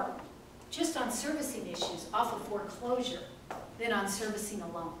 more just on servicing issues off of foreclosure than on servicing a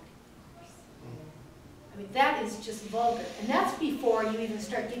loan. I mean, that is just vulgar. And that's before you even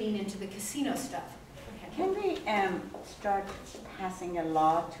start getting into the casino stuff. Okay. Can we start passing a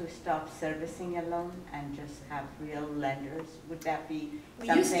law to stop servicing a loan and just have real lenders? Would that be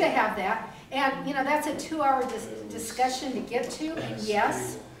something? We used to have that. And, you know, that's a 2-hour discussion to get to. And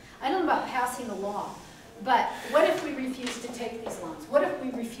yes, I don't know about passing a law. But what if we refuse to take these loans? What if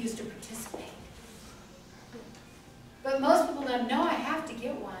we refuse to participate? But most people don't know I have to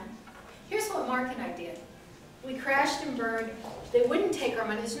get one. Here's what Mark and I did. We crashed and burned. They wouldn't take our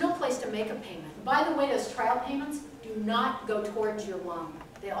money. There's no place to make a payment. By the way, those trial payments do not go towards your loan.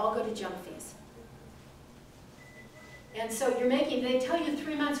 They all go to junk fees. And so you're making, they tell you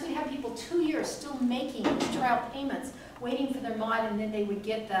 3 months. We have people 2 years still making trial payments, waiting for their mod, and then they would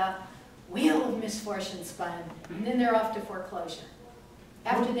get the wheel of misfortune spun, and then they're off to foreclosure.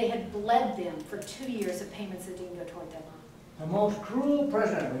 After they had bled them for 2 years of payments that didn't go toward their loan. The most cruel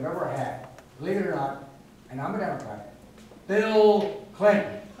president we've ever had, believe it or not, and I'm a Democrat, Bill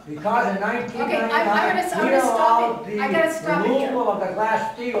Clinton. Because in 1999, he allowed the removal of the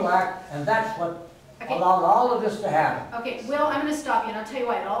Glass-Steagall Act, and that's what allowed all of this to happen. Okay, Will, I'm going to stop you, and I'll tell you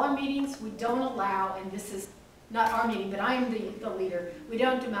why. At all our meetings, we don't allow, and this is not our meeting, but I am the leader, we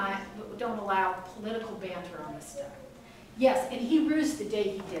don't allow political banter on this stuff. Yes, and he rused the day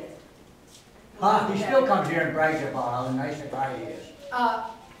he did it. He still comes here and brags about how nice a guy he is.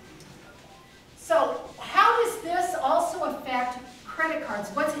 So how does this also affect credit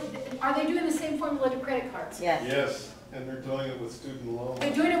cards? Are they doing the same formula to credit cards? Yes. Yes, and they're doing it with student loans.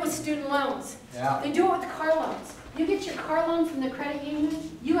 They're doing it with student loans. Yeah. They do it with car loans. You get your car loan from the credit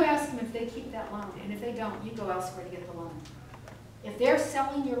union, you ask them if they keep that loan, and if they don't, you go elsewhere to get the loan. If they're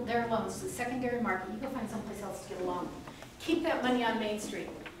selling their loans to the secondary market, you go find someplace else to get a loan. Keep that money on Main Street.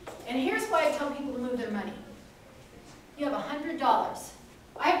 And here's why I tell people to move their money. You have $100.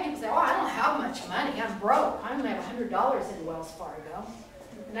 I have people say, oh, I don't have much money, I'm broke. I only have $100 in Wells Fargo.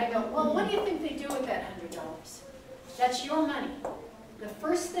 And I go, well, what do you think they do with that $100? That's your money. The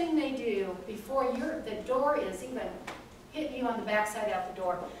first thing they do before the door is even hitting you on the backside out the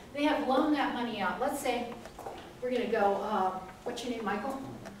door, they have loaned that money out. Let's say we're going to go, what's your name, Michael?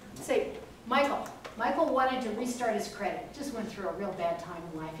 Say, Michael wanted to restart his credit. Just went through a real bad time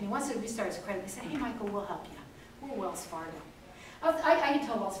in life, and he wants to restart his credit. They say, hey, Michael, we'll help you. We're Wells Fargo. I can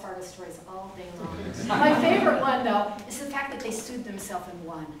tell Wells Fargo stories all day long. My favorite one, though, is the fact that they sued themselves and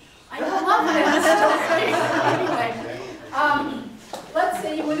won. I love it. It's still crazy. Anyway, let's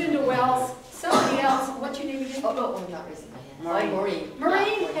say you went into Wells, somebody else, what's your name again? Oh, not raising my hand. Maureen.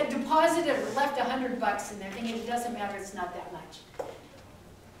 Maureen had deposited or left $100 in there, thinking it doesn't matter, it's not that much.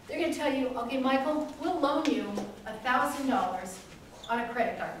 They're going to tell you, okay, Michael, we'll loan you $1,000 on a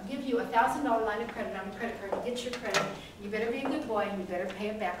credit card. We'll give you a $1,000 line of credit on a credit card. You get your credit. You better be a good boy, and you better pay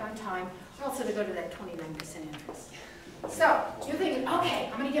it back on time, or else it'll go to that 29% interest. So you're thinking, okay,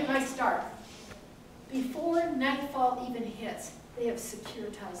 I'm going to get my start. Before nightfall even hits, they have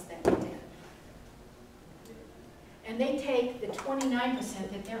securitized that debt. And they take the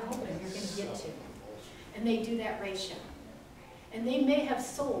 29% that they're hoping you're going to get to, and they do that ratio. And they may have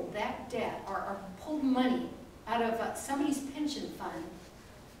sold that debt or pulled money out of somebody's pension fund,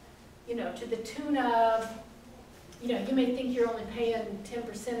 you know, to the tune of, you know, you may think you're only paying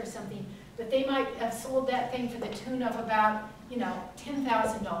 10% or something, but they might have sold that thing for the tune of about, you know,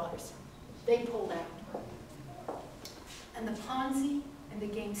 $10,000. They pulled out. And the Ponzi and the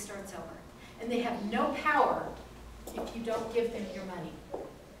game starts over. And they have no power if you don't give them your money.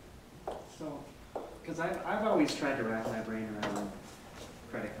 So, because I've always tried to wrap my brain around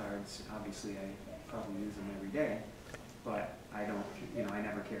credit cards. Obviously, I probably use them every day. But I don't, I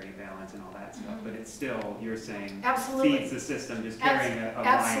never carry a balance and all that stuff, but it's still, you're saying, Absolutely. feeds the system, just carrying a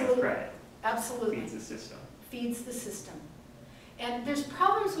line of credit. Absolutely. Feeds the system. Feeds the system. And there's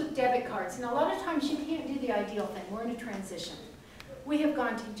problems with debit cards, and a lot of times you can't do the ideal thing. We're in a transition. We have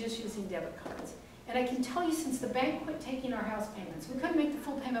gone to just using debit cards. And I can tell you, since the bank quit taking our house payments, we couldn't make the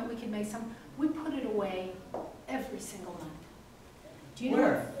full payment, we could make some, we put it away every single month. Do you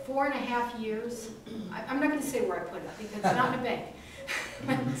know what 4.5 years? I'm not going to say where I put it, because it's not in a bank.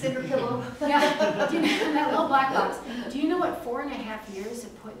 It's in your pillow. Yeah. Do you know, in that little black box. Do you know what 4.5 years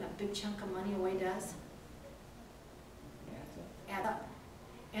of putting a big chunk of money away does? Add up.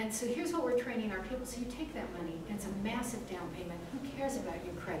 And so here's what we're training our people. So you take that money, and it's a massive down payment. Who cares about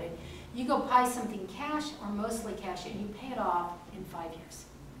your credit? You go buy something cash or mostly cash, and you pay it off in 5 years.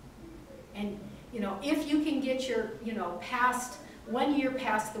 And if you can get your, past 1 year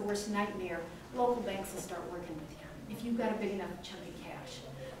past the worst nightmare, local banks will start working with you. If you've got a big enough chunk of cash,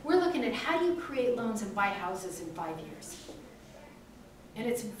 we're looking at how do you create loans and buy houses in 5 years. And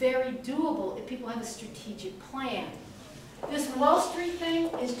it's very doable if people have a strategic plan. This Wall Street thing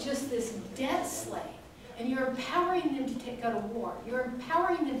is just this debt slave, and you're empowering them to go to war. You're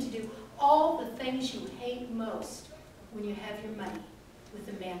empowering them to do all the things you hate most when you have your money with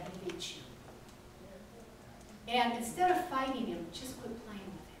the man who beats you. And instead of fighting him, just quit playing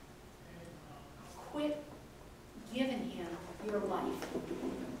with him. Quit giving him your life.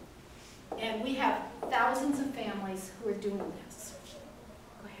 And we have thousands of families who are doing this.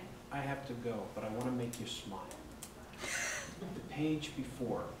 Go ahead. I have to go, but I want to make you smile. The page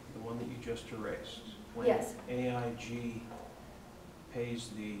before, the one that you just erased, when Yes. AIG pays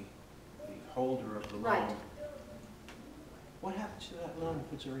the holder of the loan, Right. what happens to that loan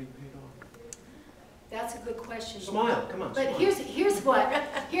if it's already paid off? That's a good question. Smile, come on, But smile. here's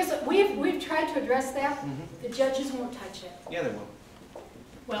what we've tried to address that. Mm-hmm. The judges won't touch it. Yeah, they will.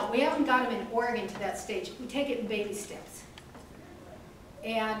 Well, we haven't got them in Oregon to that stage. We take it in baby steps.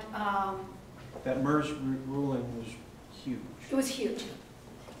 And That MERS ruling was huge. it was huge.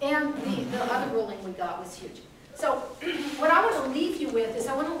 And the other ruling we got was huge. So what I want to leave you with is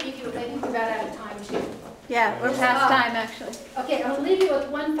I want to leave you with, I think we're about out of time too. Yeah, we're past time, actually. Okay, I'm going to leave you with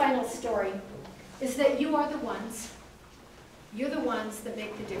one final story, is that you are the ones. You're the ones that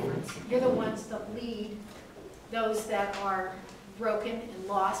make the difference. You're the ones that lead those that are broken and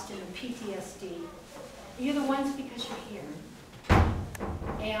lost and in PTSD. You're the ones because you're here.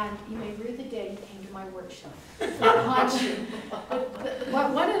 And you may rue the day you came to my workshop. I'll haunt you.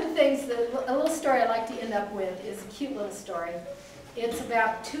 But one of the things, a little story I like to end up with is a cute little story. It's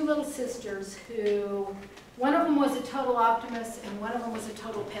about two little sisters who, one of them was a total optimist and one of them was a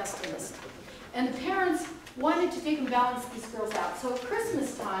total pessimist. And the parents wanted to take and balance these girls out. So at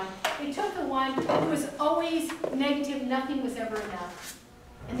Christmas time, they took the one who was always negative, nothing was ever enough.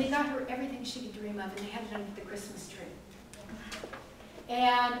 And they got her everything she could dream of, and they had it under the Christmas tree.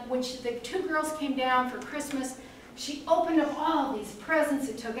 And when the two girls came down for Christmas, she opened up all these presents.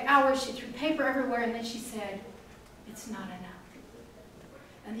 It took hours. She threw paper everywhere, and then she said, "It's not enough."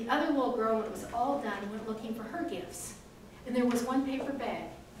 And the other little girl, when it was all done, went looking for her gifts. And there was one paper bag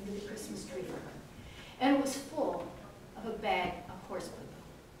under the Christmas tree for her. And it was full of a bag of horse poo-poo.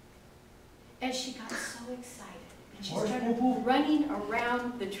 And she got so excited. And she started running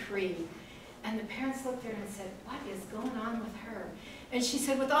around the tree. And the parents looked at her and said, "What is going on with her?" And she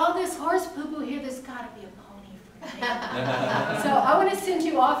said, "With all this horse poo-poo here, there's got to be a pony for me." So I want to send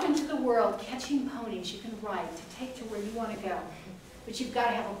you off into the world catching ponies. You can ride to take to where you want to go. But you've got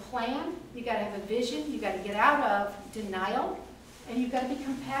to have a plan. You've got to have a vision. You've got to get out of denial. And you've got to be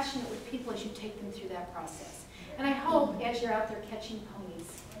compassionate with people as you take them through that process. And I hope, as you're out there catching ponies,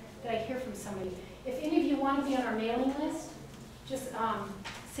 that I hear from somebody. If any of you want to be on our mailing list, just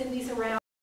send these around.